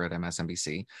colleagues over at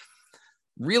MSNBC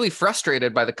really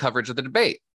frustrated by the coverage of the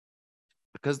debate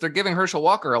because they're giving Herschel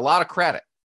Walker a lot of credit.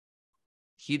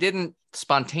 He didn't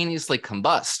spontaneously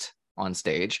combust on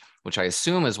stage, which I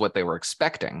assume is what they were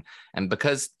expecting. And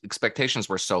because expectations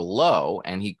were so low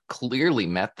and he clearly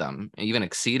met them, even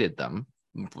exceeded them,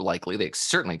 likely they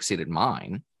certainly exceeded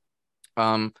mine.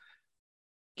 The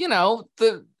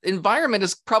environment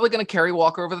is probably going to carry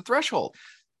Walker over the threshold.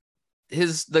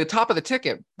 The top of the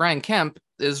ticket, Brian Kemp,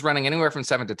 is running anywhere from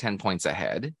 7 to 10 points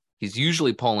ahead. He's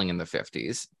usually polling in the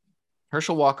 50s.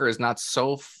 Herschel Walker is not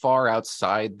so far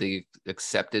outside the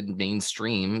accepted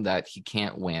mainstream that he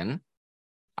can't win.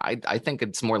 I think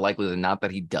it's more likely than not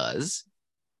that he does.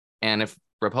 And if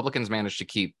Republicans manage to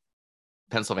keep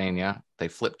Pennsylvania, they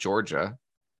flip Georgia,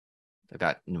 they've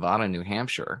got Nevada and New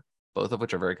Hampshire, both of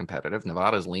which are very competitive.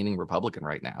 Nevada is leaning Republican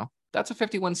right now. That's a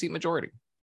 51-seat majority.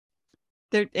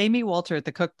 Amy Walter at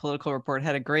the Cook Political Report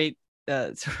had a great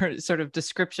sort of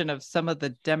description of some of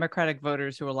the Democratic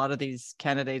voters who a lot of these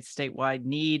candidates statewide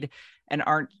need and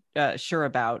aren't sure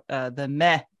about. The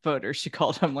meh voters, she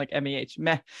called them, like MEH,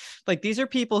 meh. Like these are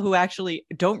people who actually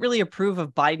don't really approve of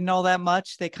Biden all that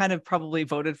much. They kind of probably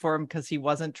voted for him because he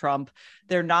wasn't Trump.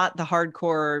 They're not the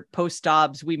hardcore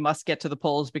post-Dobbs, we must get to the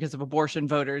polls because of abortion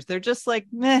voters. They're just like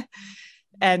meh.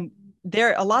 And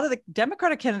a lot of the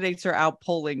Democratic candidates are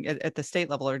outpolling at the state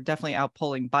level, are definitely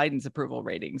outpolling Biden's approval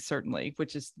ratings, certainly,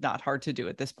 which is not hard to do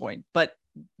at this point. But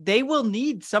they will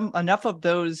need enough of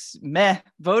those meh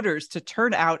voters to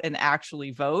turn out and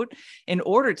actually vote in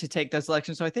order to take those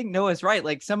elections. So I think Noah's right.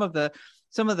 Like some of the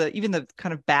even the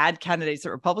kind of bad candidates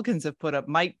that Republicans have put up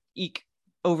might eke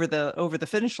over the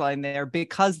finish line there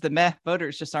because the meh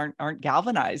voters just aren't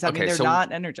galvanized. I mean, they're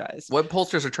not energized. What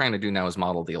pollsters are trying to do now is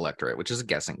model the electorate, which is a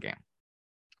guessing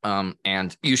game.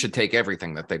 And you should take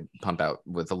everything that they pump out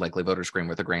with the likely voter screen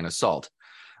with a grain of salt.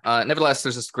 Nevertheless,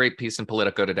 there's this great piece in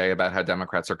Politico today about how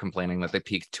Democrats are complaining that they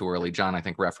peaked too early. John, I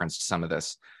think, referenced some of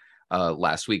this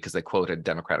last week because they quoted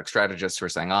Democratic strategists who are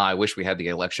saying, I wish we had the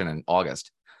election in August,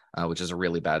 which is a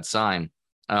really bad sign.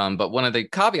 But one of the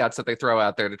caveats that they throw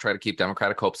out there to try to keep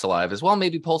Democratic hopes alive is, well,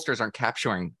 maybe pollsters aren't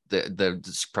capturing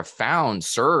the profound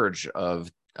surge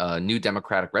of new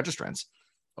Democratic registrants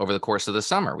over the course of the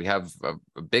summer. We have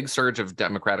a big surge of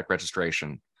Democratic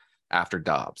registration after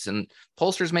Dobbs, and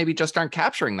pollsters maybe just aren't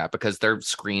capturing that because they're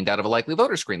screened out of a likely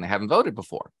voter screen. They haven't voted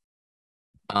before.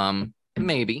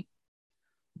 Maybe,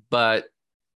 but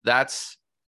that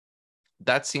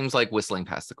seems like whistling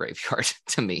past the graveyard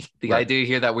to me. The idea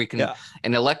here that we can,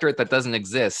 an electorate that doesn't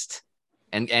exist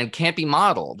and can't be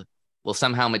modeled will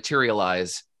somehow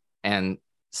materialize and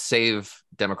save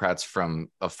Democrats from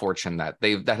a fortune that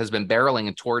has been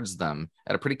barreling towards them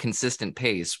at a pretty consistent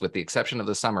pace, with the exception of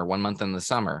the summer, 1 month in the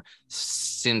summer,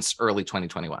 since early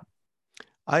 2021.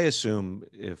 I assume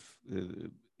if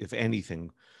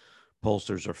anything,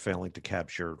 pollsters are failing to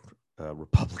capture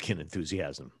Republican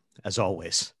enthusiasm, as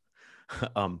always.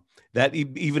 That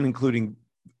even including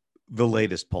the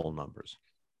latest poll numbers.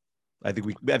 I think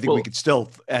we could still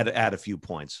add a few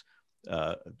points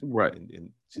to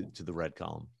the red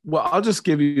column. Well, I'll just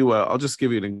give you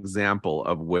an example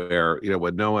of where,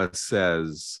 when Noah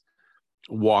says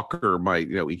Walker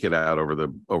might, eke it out over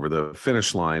the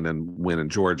finish line and win in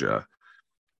Georgia.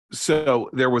 So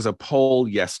there was a poll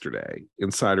yesterday,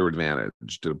 Insider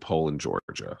Advantage did a poll in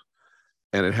Georgia,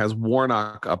 and it has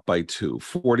Warnock up by 2,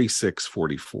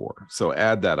 46-44. So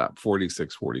add that up,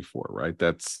 46-44, right?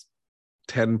 That's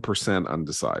 10%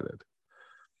 undecided.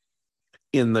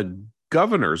 In the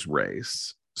governor's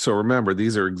race, so remember,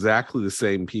 these are exactly the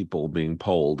same people being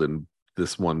polled in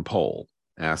this one poll.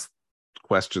 Asked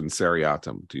question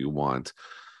seriatim: do you want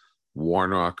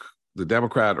Warnock, the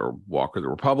Democrat, or Walker, the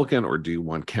Republican, or do you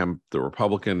want Kemp, the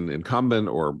Republican incumbent,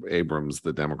 or Abrams,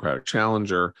 the Democratic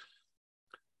challenger?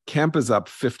 Kemp is up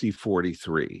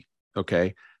 50-43.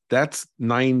 Okay, that's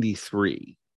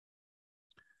 93.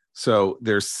 So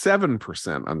there's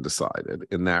 7% undecided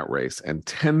in that race and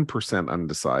 10%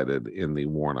 undecided in the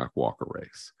Warnock-Walker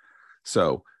race.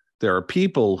 So there are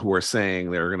people who are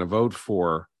saying they're going to vote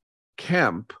for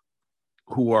Kemp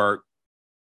who are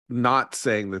not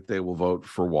saying that they will vote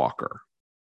for Walker.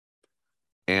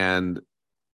 And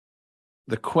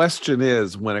the question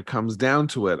is, when it comes down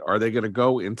to it, are they going to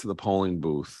go into the polling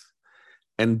booth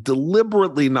and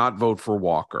deliberately not vote for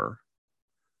Walker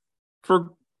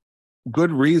for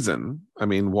good reason? I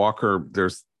mean, Walker,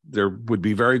 there would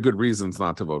be very good reasons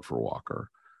not to vote for Walker.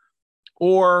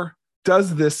 Or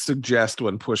does this suggest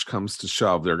when push comes to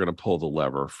shove, they're going to pull the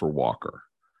lever for Walker?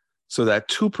 So that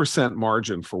 2%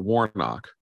 margin for Warnock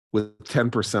with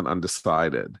 10%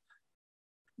 undecided,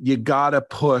 you got to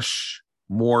push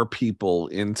more people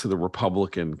into the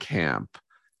Republican camp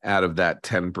out of that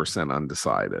 10%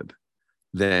 undecided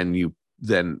than you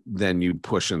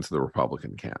push into the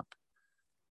Republican camp.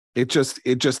 It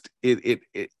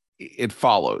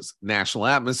follows national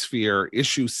atmosphere,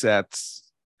 issue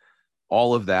sets,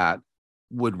 all of that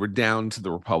would redound to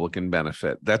the Republican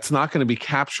benefit. That's not going to be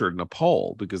captured in a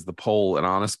poll, because an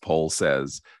honest poll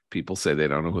says people say they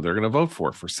don't know who they're going to vote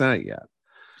for Senate yet.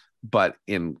 But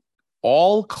in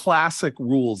all classic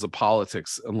rules of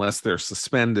politics, unless they're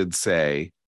suspended,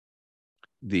 say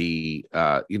the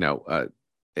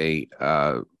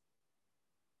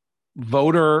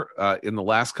voter in the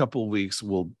last couple of weeks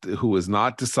who is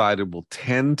not decided will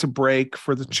tend to break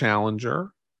for the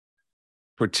challenger,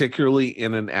 particularly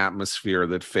in an atmosphere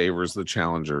that favors the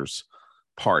challenger's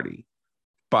party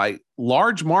by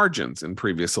large margins in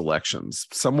previous elections,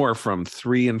 somewhere from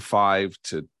 3 and 5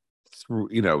 to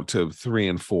 3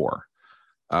 and 4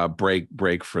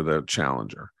 break for the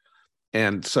challenger.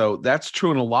 And so that's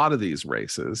true in a lot of these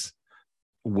races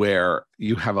where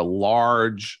you have a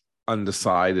large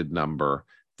undecided number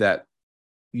that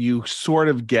you sort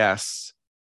of guess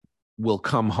will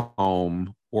come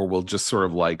home or will just sort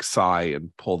of like sigh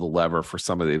and pull the lever for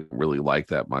somebody they don't really like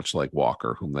that much, like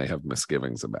Walker, whom they have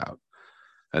misgivings about.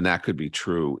 And that could be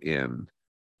true in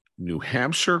New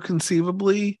Hampshire,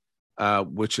 conceivably,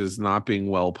 which is not being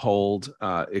well polled.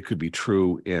 It could be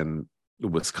true in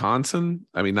Wisconsin.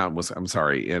 In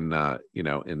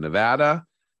Nevada.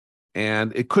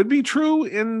 And it could be true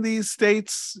in these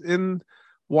states in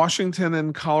Washington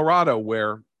and Colorado,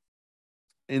 where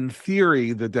in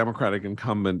theory, the Democratic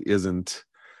incumbent isn't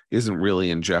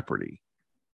really in jeopardy.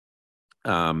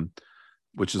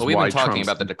 Which is we've why been talking Trump's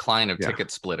about the decline of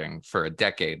ticket splitting for a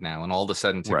decade now, and all of a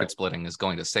sudden ticket splitting is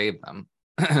going to save them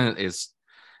is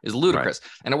ludicrous.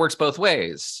 Right. And it works both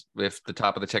ways. If the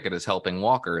top of the ticket is helping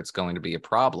Walker, it's going to be a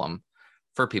problem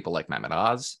for people like Mehmet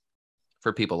Oz,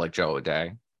 for people like Joe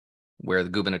O'Dea, where the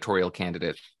gubernatorial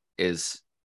candidate is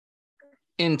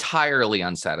entirely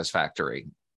unsatisfactory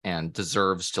and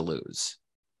deserves to lose.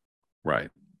 Right.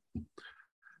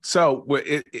 So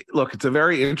look, it's a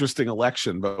very interesting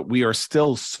election, but we are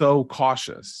still so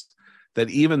cautious that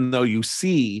even though you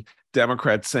see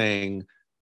Democrats saying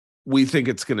we think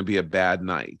it's going to be a bad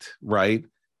night, right?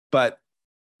 But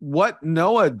what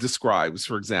Noah describes,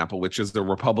 for example, which is the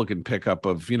Republican pickup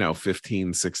of,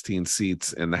 15, 16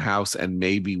 seats in the House and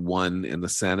maybe one in the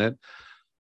Senate,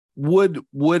 would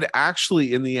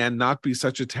actually in the end not be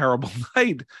such a terrible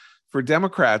night for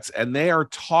Democrats. And they are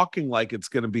talking like it's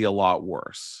going to be a lot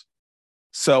worse.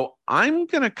 So I'm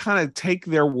going to kind of take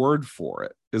their word for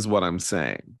it, is what I'm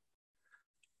saying.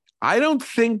 I don't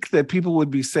think that people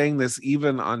would be saying this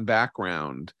even on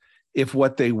background if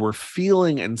what they were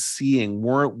feeling and seeing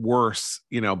weren't worse,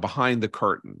 behind the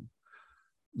curtain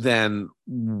than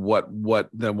what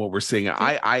we're seeing.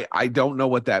 I don't know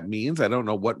what that means. I don't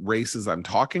know what races I'm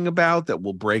talking about that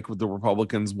will break with the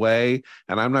Republicans' way,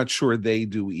 and I'm not sure they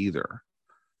do either.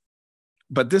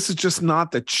 But this is just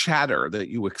not the chatter that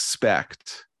you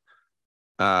expect,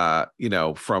 from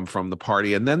the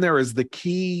party. And then there is the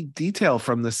key detail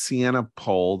from the Siena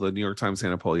poll, the New York Times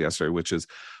Siena poll yesterday, which is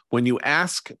when you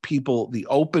ask people the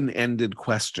open-ended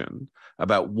question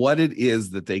about what it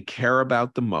is that they care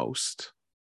about the most,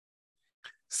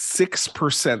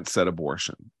 6% said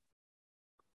abortion.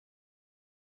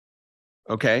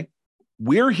 Okay?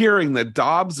 We're hearing that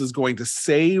Dobbs is going to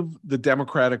save the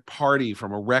Democratic Party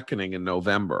from a reckoning in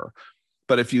November.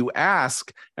 But if you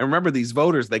ask, and remember these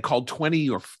voters, they called 20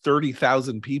 or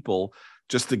 30,000 people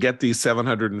just to get these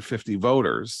 750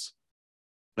 voters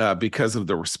because of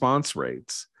the response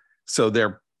rates. So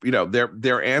they're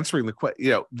answering the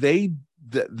question.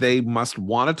 They must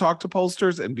want to talk to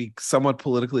pollsters and be somewhat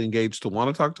politically engaged to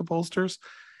want to talk to pollsters.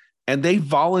 And they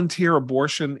volunteer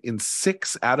abortion in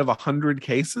 6 out of 100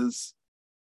 cases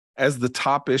as the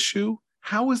top issue.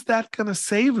 How is that going to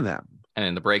save them? And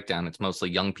in the breakdown, it's mostly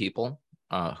young people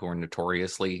who are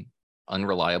notoriously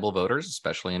unreliable voters,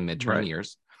 especially in midterm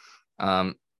years.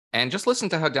 And just listen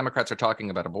to how Democrats are talking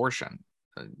about abortion.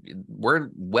 We're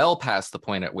well past the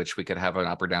point at which we could have an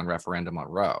up or down referendum on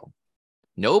Roe.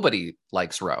 Nobody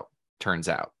likes Roe, turns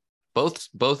out.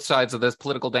 Both sides of this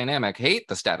political dynamic hate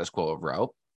the status quo of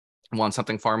Roe and want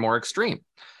something far more extreme.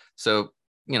 So,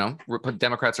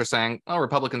 Democrats are saying, oh,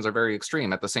 Republicans are very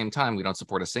extreme. At the same time, we don't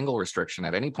support a single restriction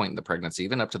at any point in the pregnancy,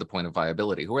 even up to the point of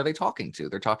viability. Who are they talking to?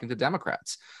 They're talking to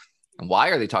Democrats. And why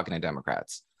are they talking to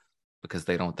Democrats? Because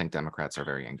they don't think Democrats are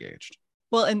very engaged.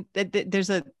 Well, and there's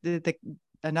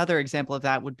another example of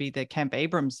that would be the Kemp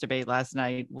Abrams debate last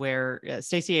night, where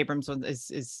Stacey Abrams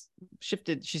is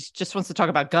shifted. She just wants to talk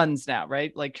about guns now,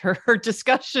 right? Like her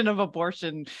discussion of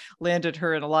abortion landed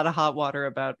her in a lot of hot water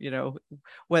about,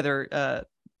 whether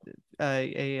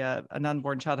an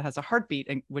unborn child has a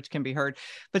heartbeat, which can be heard.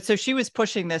 But so she was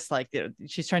pushing this,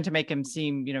 she's trying to make him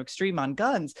seem, extreme on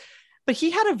guns. But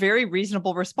he had a very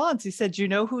reasonable response. He said,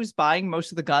 who's buying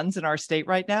most of the guns in our state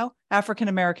right now?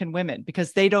 African-American women,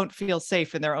 because they don't feel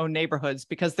safe in their own neighborhoods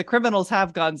because the criminals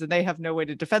have guns and they have no way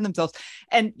to defend themselves.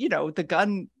 And,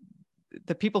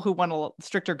 the people who want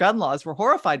stricter gun laws were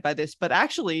horrified by this, but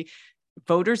actually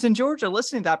voters in Georgia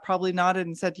listening to that probably nodded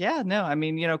and said, yeah, no, I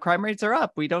mean, crime rates are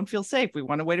up. We don't feel safe. We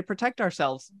want a way to protect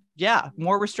ourselves. Yeah,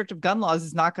 more restrictive gun laws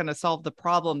is not going to solve the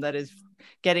problem that is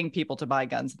getting people to buy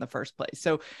guns in the first place.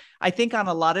 So I think on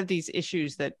a lot of these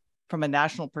issues that from a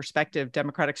national perspective,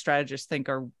 Democratic strategists think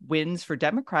are wins for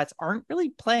Democrats aren't really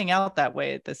playing out that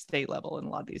way at the state level in a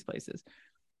lot of these places.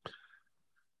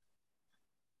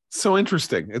 So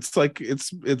interesting. It's like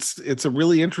it's a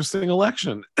really interesting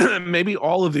election. Maybe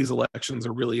all of these elections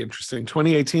are really interesting.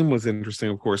 2018 was interesting,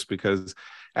 of course, because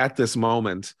at this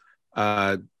moment,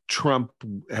 Trump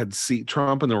and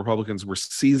the Republicans were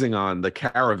seizing on the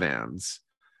caravans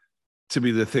to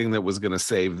be the thing that was going to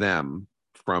save them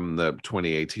from the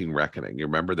 2018 reckoning. You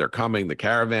remember, they're coming. The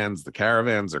caravans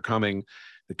are coming.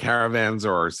 The caravans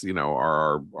are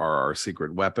our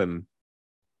secret weapon.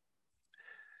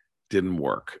 Didn't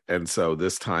work. And so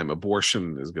this time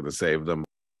abortion is going to save them.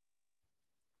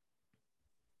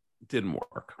 Didn't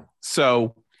work.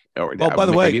 So, by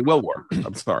the way, it will work.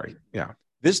 I'm sorry. Yeah.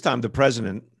 This time the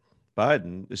president,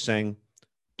 Biden, is saying,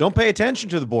 don't pay attention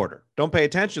to the border. Don't pay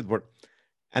attention to the border.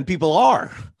 And people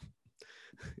are.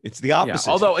 It's the opposite.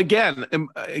 Yeah. Although, again,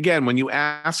 when you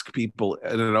ask people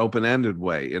in an open-ended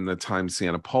way in the Times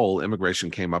Siena poll,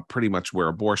 immigration came up pretty much where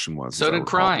abortion was. So did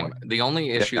crime. The only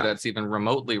issue that's even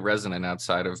remotely resonant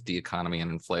outside of the economy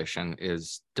and inflation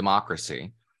is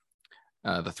democracy,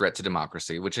 the threat to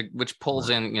democracy, which pulls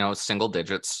in, single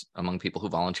digits among people who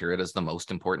volunteer it as the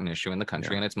most important issue in the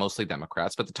country. And it's mostly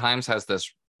Democrats. But the Times has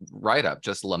this write-up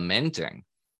just lamenting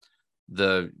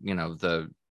the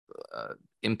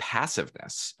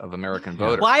impassiveness of American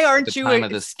voters. Why aren't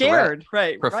you scared?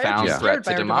 Right. Profound threat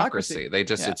to democracy.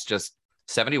 It's just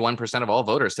 71% of all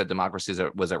voters said democracy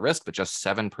was at risk, but just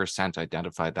 7%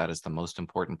 identified that as the most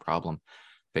important problem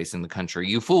facing the country.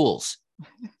 You fools.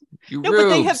 You No, but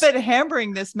they have been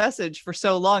hammering this message for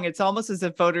so long. It's almost as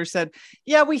if voters said,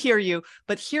 yeah, we hear you,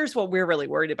 but here's what we're really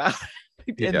worried about.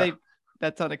 And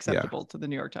that's unacceptable to the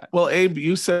New York Times. Well, Abe,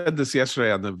 you said this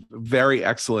yesterday on the very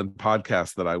excellent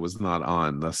podcast that I was not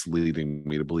on, thus leading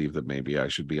me to believe that maybe I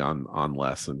should be on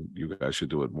less and you guys should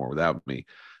do it more without me,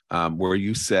 where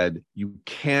you said you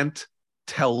can't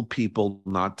tell people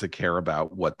not to care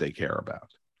about what they care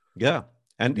about. Yeah.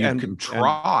 And you can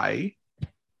try,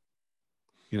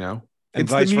 you know. And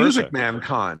it's the Music Man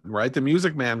con, right? The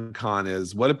Music Man con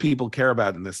is, what do people care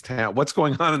about in this town? What's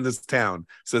going on in this town,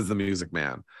 says the Music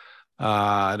Man.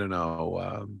 I don't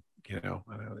know,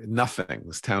 nothing.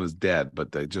 This town is dead,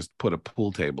 but they just put a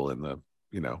pool table in the,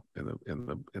 in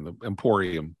the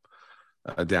Emporium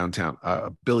downtown,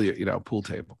 a billiard, pool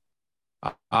table.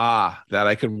 That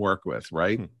I can work with,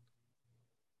 right?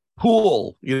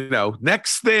 Pool,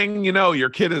 next thing, your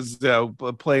kid is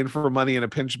playing for money in a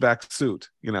pinchback suit,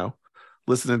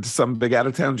 listening to some big out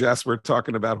of town Jasper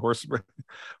talking about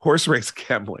horse race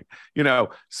gambling,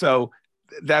 so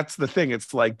that's the thing.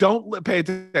 It's like, don't pay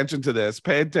attention to this,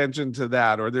 pay attention to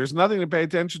that, or there's nothing to pay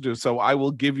attention to. So I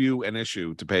will give you an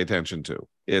issue to pay attention to.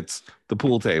 It's the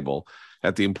pool table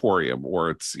at the Emporium,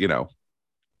 or it's,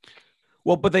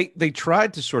 Well, but they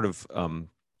tried to sort of,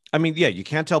 you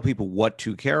can't tell people what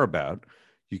to care about.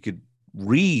 You could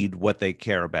read what they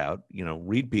care about,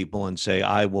 read people and say,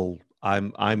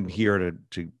 I'm here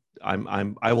I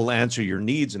will answer your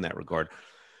needs in that regard.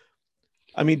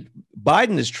 I mean,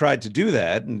 Biden has tried to do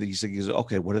that, and he's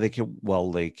okay. What do they care?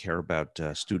 Well, they care about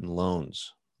student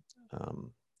loans,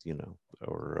 or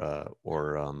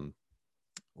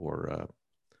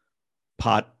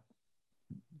pot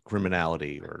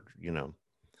criminality, or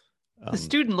the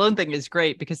student loan thing is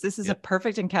great because this is a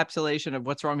perfect encapsulation of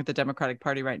what's wrong with the Democratic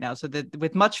Party right now. So that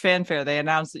with much fanfare, they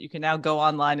announced that you can now go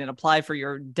online and apply for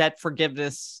your debt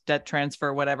forgiveness, debt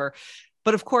transfer, whatever.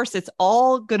 But of course, it's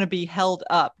all going to be held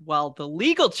up while the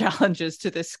legal challenges to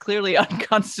this clearly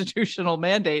unconstitutional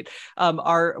mandate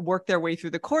work their way through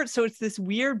the courts. So it's this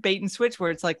weird bait and switch where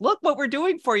it's like, look what we're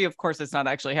doing for you. Of course, it's not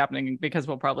actually happening because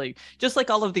we'll probably, just like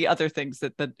all of the other things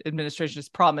that the administration has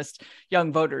promised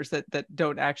young voters that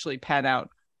don't actually pan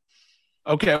out.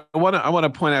 Okay, I want to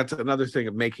point out another thing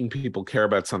of making people care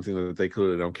about something that they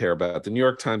clearly don't care about. The New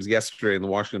York Times yesterday and the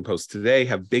Washington Post today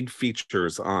have big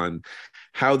features on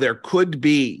how there could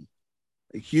be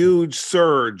a huge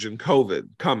surge in COVID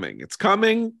coming. It's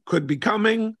coming, could be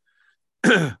coming.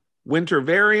 Winter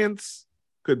variants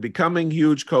could be coming,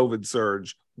 huge COVID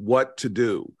surge. What to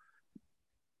do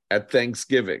at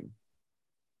Thanksgiving?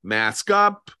 Mask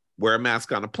up, wear a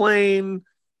mask on a plane.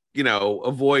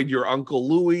 Avoid your Uncle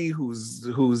Louie,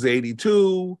 who's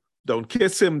 82. Don't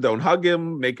kiss him. Don't hug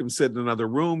him. Make him sit in another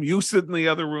room. You sit in the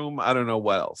other room. I don't know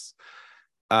what else.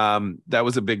 That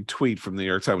was a big tweet from the New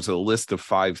York Times. A list of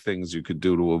 5 things you could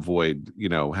do to avoid,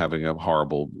 having a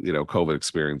horrible, COVID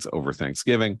experience over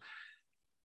Thanksgiving.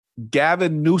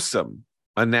 Gavin Newsom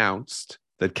announced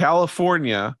that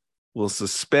California will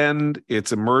suspend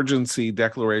its emergency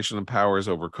declaration of powers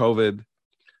over COVID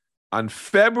on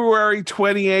February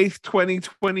 28th,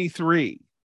 2023.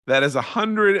 That is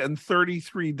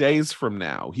 133 days from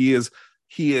now. He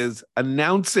is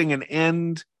announcing an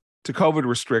end to COVID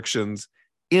restrictions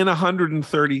in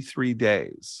 133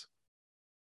 days.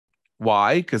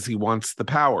 Why? Because he wants the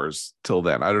powers till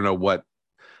then. I don't know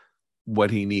what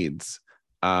he needs.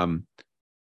 And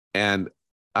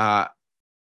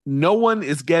no one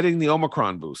is getting the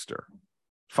Omicron booster.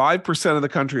 5% of the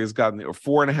country has gotten or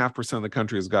 4.5% of the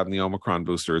country has gotten the Omicron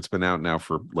booster. It's been out now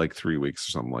for like 3 weeks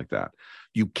or something like that.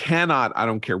 You cannot, I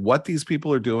don't care what these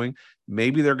people are doing.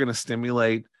 Maybe they're going to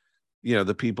stimulate,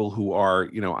 the people who are,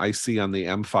 I see on the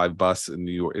M5 bus in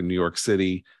New York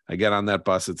City. I get on that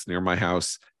bus, it's near my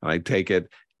house, and I take it.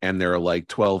 And there are like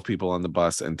 12 people on the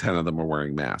bus and 10 of them are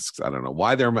wearing masks. I don't know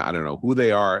why I don't know who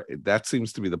they are. That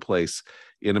seems to be the place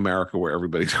in America where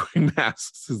everybody's wearing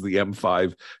masks, is the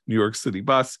M5 New York City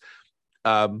bus.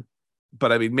 But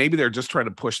I mean, maybe they're just trying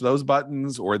to push those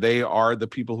buttons, or they are the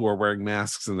people who are wearing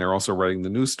masks and they're also writing the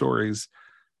news stories.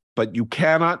 But you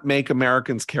cannot make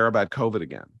Americans care about COVID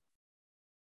again.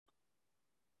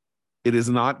 It is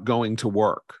not going to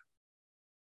work.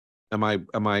 I mean,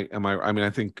 I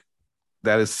think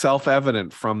that is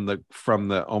self-evident from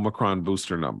the Omicron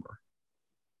booster number.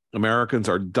 Americans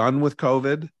are done with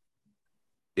COVID.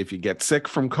 If you get sick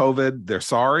from COVID, they're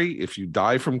sorry. If you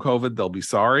die from COVID, they'll be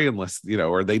sorry, unless,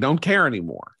 or they don't care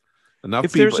anymore. Enough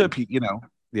if people,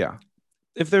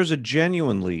 If there's a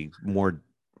genuinely more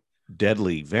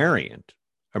deadly variant,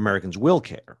 Americans will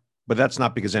care. But that's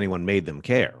not because anyone made them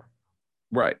care.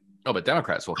 Right. Oh, but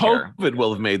Democrats will care. COVID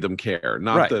will have made them care,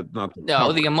 not the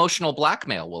No, the emotional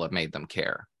blackmail will have made them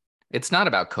care. It's not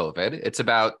about COVID. It's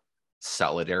about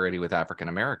solidarity with African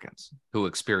Americans who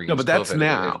experience. No, but that's COVID.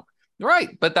 now. Right,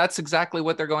 but that's exactly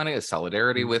what they're going to do: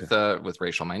 solidarity with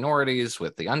racial minorities,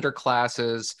 with the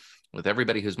underclasses, with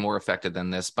everybody who's more affected than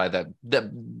this by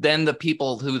than the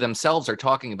people who themselves are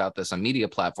talking about this on media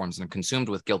platforms and consumed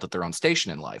with guilt at their own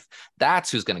station in life.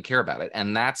 That's who's going to care about it,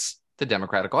 and that's the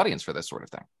Democratic audience for this sort of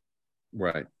thing.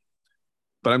 Right.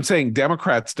 But I'm saying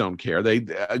Democrats don't care. They,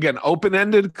 again,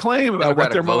 open-ended claim about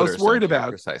what they're most worried about.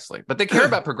 Precisely. But they care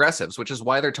about progressives, which is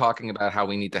why they're talking about how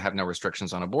we need to have no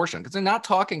restrictions on abortion, because they're not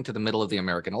talking to the middle of the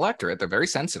American electorate. They're very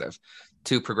sensitive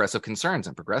to progressive concerns,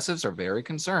 and progressives are very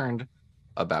concerned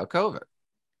about COVID.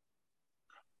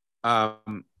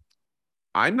 I'm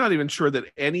not even sure that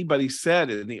anybody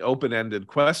said in the open-ended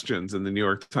questions in the New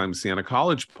York Times Siena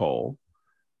College poll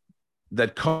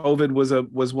that COVID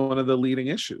was one of the leading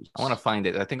issues. I want to find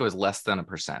it. I think it was less than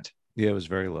 1%. Yeah, it was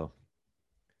very low.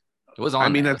 It was on. I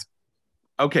mean, there. that's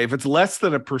okay. If it's less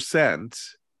than 1%,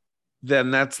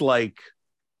 then that's like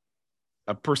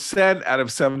 1% out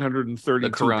of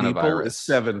 732 people is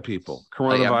 7 people.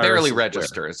 Coronavirus barely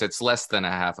registers. It's less than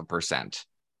 0.5%.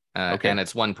 Okay. And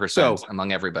it's 1%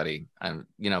 among everybody.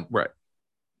 Right.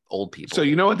 Old people. So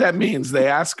you know what that means? They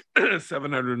ask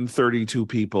 732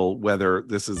 people whether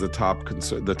this is the top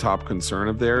concern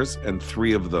of theirs, and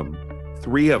three of them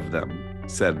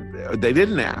said they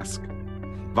didn't ask.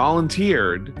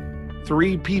 Volunteered.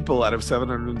 3 people out of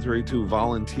 732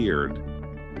 volunteered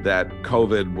that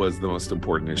COVID was the most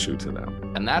important issue to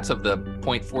them. And that's of the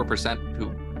 0.4%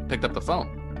 who picked up the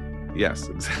phone. Yes,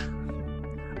 exactly.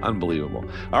 Unbelievable.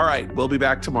 All right, we'll be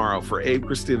back tomorrow. For Abe,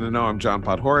 Christina, no, I'm John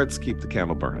Podhoretz. Keep the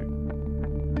candle burning.